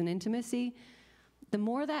awareness and intimacy, the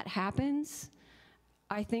more that happens,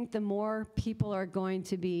 I think the more people are going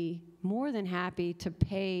to be more than happy to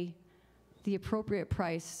pay the appropriate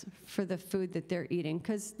price for the food that they're eating.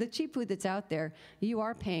 Because the cheap food that's out there, you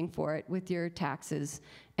are paying for it with your taxes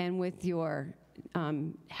and with your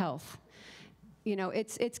health.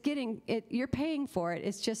 You're paying for it.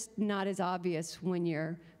 It's just not as obvious when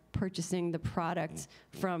you're purchasing the product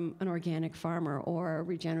from an organic farmer or a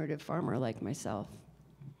regenerative farmer like myself.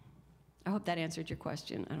 I hope that answered your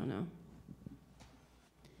question. I don't know.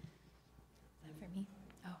 Is that for me?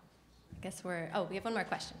 Oh, I guess we have one more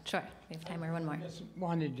question. Sure, we have time for one more. I just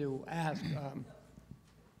wanted to ask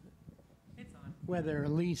whether,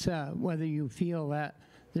 Lisa, whether you feel that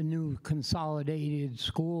the new consolidated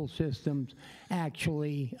school systems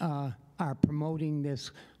actually are promoting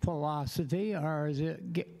this philosophy, or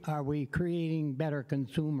are we creating better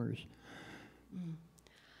consumers?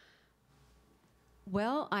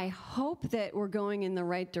 Well, I hope that we're going in the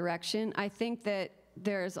right direction. I think that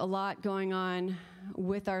there's a lot going on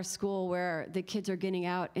with our school where the kids are getting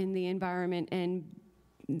out in the environment, and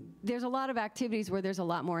there's a lot of activities where there's a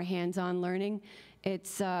lot more hands-on learning.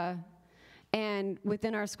 And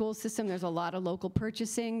within our school system, there's a lot of local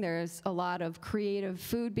purchasing. There's a lot of creative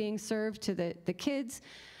food being served to the kids.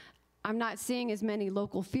 I'm not seeing as many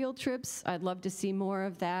local field trips. I'd love to see more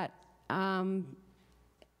of that.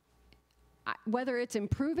 Whether it's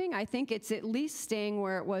improving, I think it's at least staying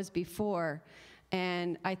where it was before.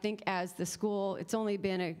 And I think as the school, it's only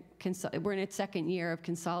been we're in its second year of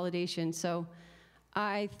consolidation. So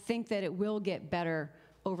I think that it will get better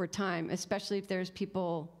over time, especially if there's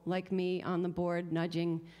people like me on the board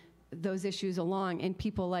nudging those issues along, and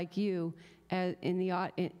people like you as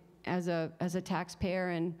a taxpayer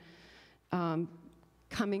and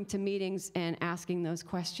coming to meetings and asking those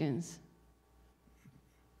questions.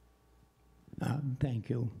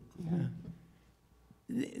 Thank you.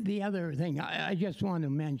 The other thing, I just want to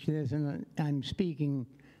mention this, and I'm speaking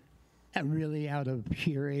really out of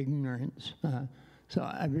sheer ignorance. So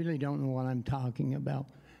I really don't know what I'm talking about.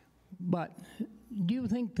 But do you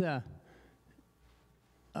think that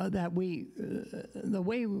the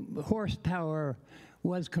way horsepower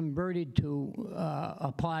was converted to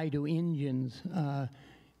apply to engines, and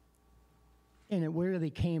it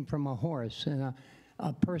really came from a horse, and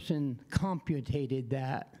a person computated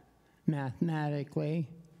that mathematically?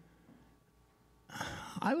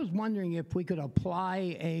 I was wondering if we could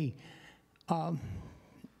apply a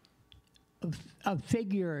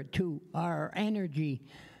figure to our energy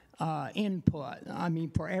input. I mean,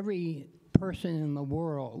 for every person in the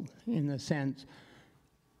world, in the sense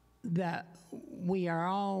that we are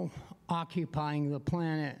all occupying the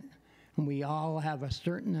planet, and we all have a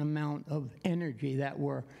certain amount of energy that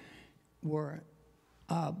we're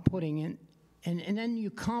putting in, and then you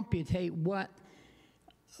computate what,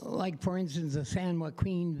 like for instance, the San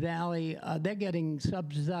Joaquin Valley, they're getting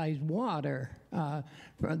subsidized water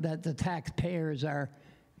that the taxpayers are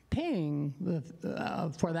paying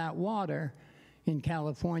for that water in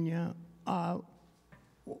California. That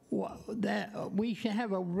we should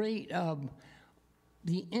have a rate of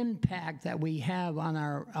the impact that we have on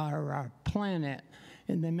our planet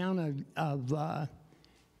and the amount of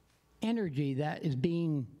energy that is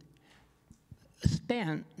being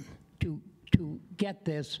spent to get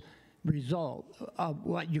this result of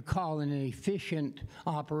what you call an efficient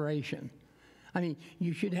operation. I mean,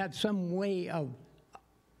 you should have some way of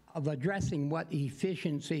addressing what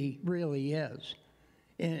efficiency really is.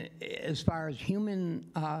 As far as human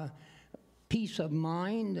peace of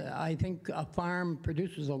mind, I think a farm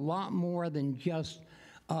produces a lot more than just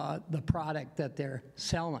the product that they're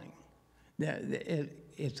selling.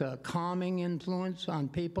 It's a calming influence on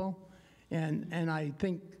people, and I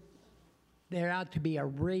think there ought to be a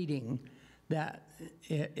rating that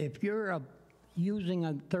if you're using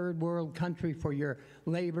a third world country for your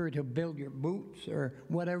labor to build your boots or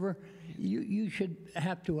whatever, you should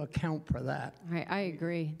have to account for that. Right, I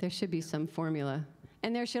agree. There should be some formula.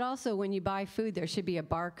 And there should also, when you buy food, there should be a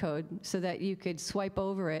barcode so that you could swipe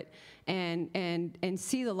over it and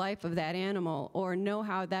see the life of that animal, or know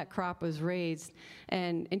how that crop was raised,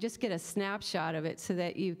 and just get a snapshot of it so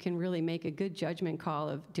that you can really make a good judgment call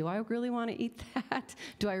of, do I really want to eat that?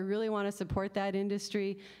 Do I really want to support that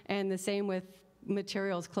industry? And the same with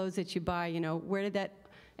materials, clothes that you buy, where did that,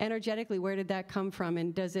 energetically, where did that come from?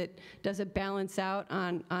 And does it balance out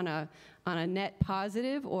on a net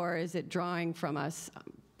positive, or is it drawing from us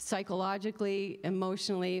psychologically,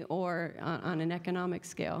 emotionally, or on an economic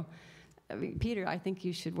scale? I mean, Peter, I think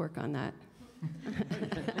you should work on that.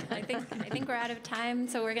 I think we're out of time,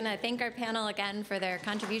 so we're going to thank our panel again for their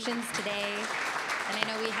contributions today. And I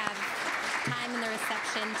know we have time in the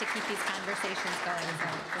reception to keep these conversations going, so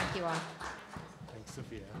thank you all. Thanks,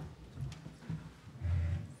 Sophia.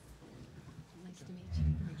 Nice to meet you.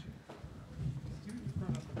 You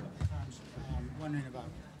brought up a couple times wondering about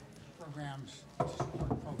programs to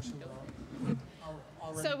support folks who are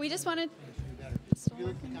already. So we just wanted.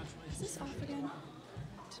 Is this off again?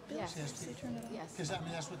 Yes. Yes. Because, I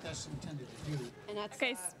mean, that's what that's intended to do. And that's,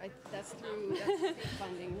 Okay. that's through state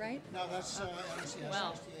funding, right? No, that's NSCS.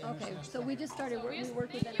 Well, Okay, so we just started, we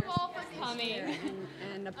worked with thank you all for coming.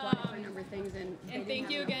 and applied for a number of things, and they And didn't thank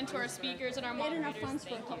have you enough again to our funds for- speakers and our They had enough moderators. funds for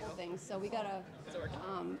a Thank couple you. things, so we gotta, So we're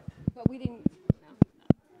done. but we didn't,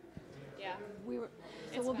 Yeah. we were,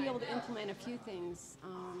 so It's we'll be fine. able to implement a few things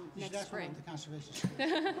You should next ask for spring. the conservation. School,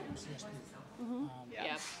 MCSP.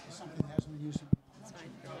 Yeah. It's something that hasn't been used in a while.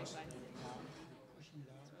 Pushing it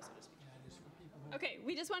out. And it's for people who Okay,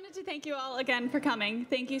 we just wanted to thank you all again for coming.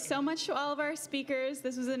 Thank you so much to all of our speakers.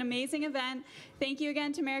 This was an amazing event. Thank you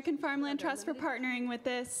again to American Farmland Trust for partnering with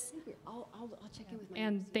this. I'll check in with my.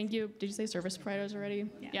 And thank you, did you say service providers already?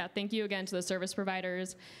 Yeah, thank you again to the service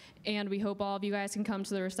providers. And we hope all of you guys can come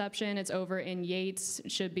to the reception. It's over in Yates.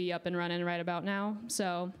 It should be up and running right about now.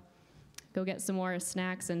 So go get some more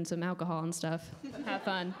snacks and some alcohol and stuff. Have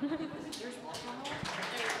fun.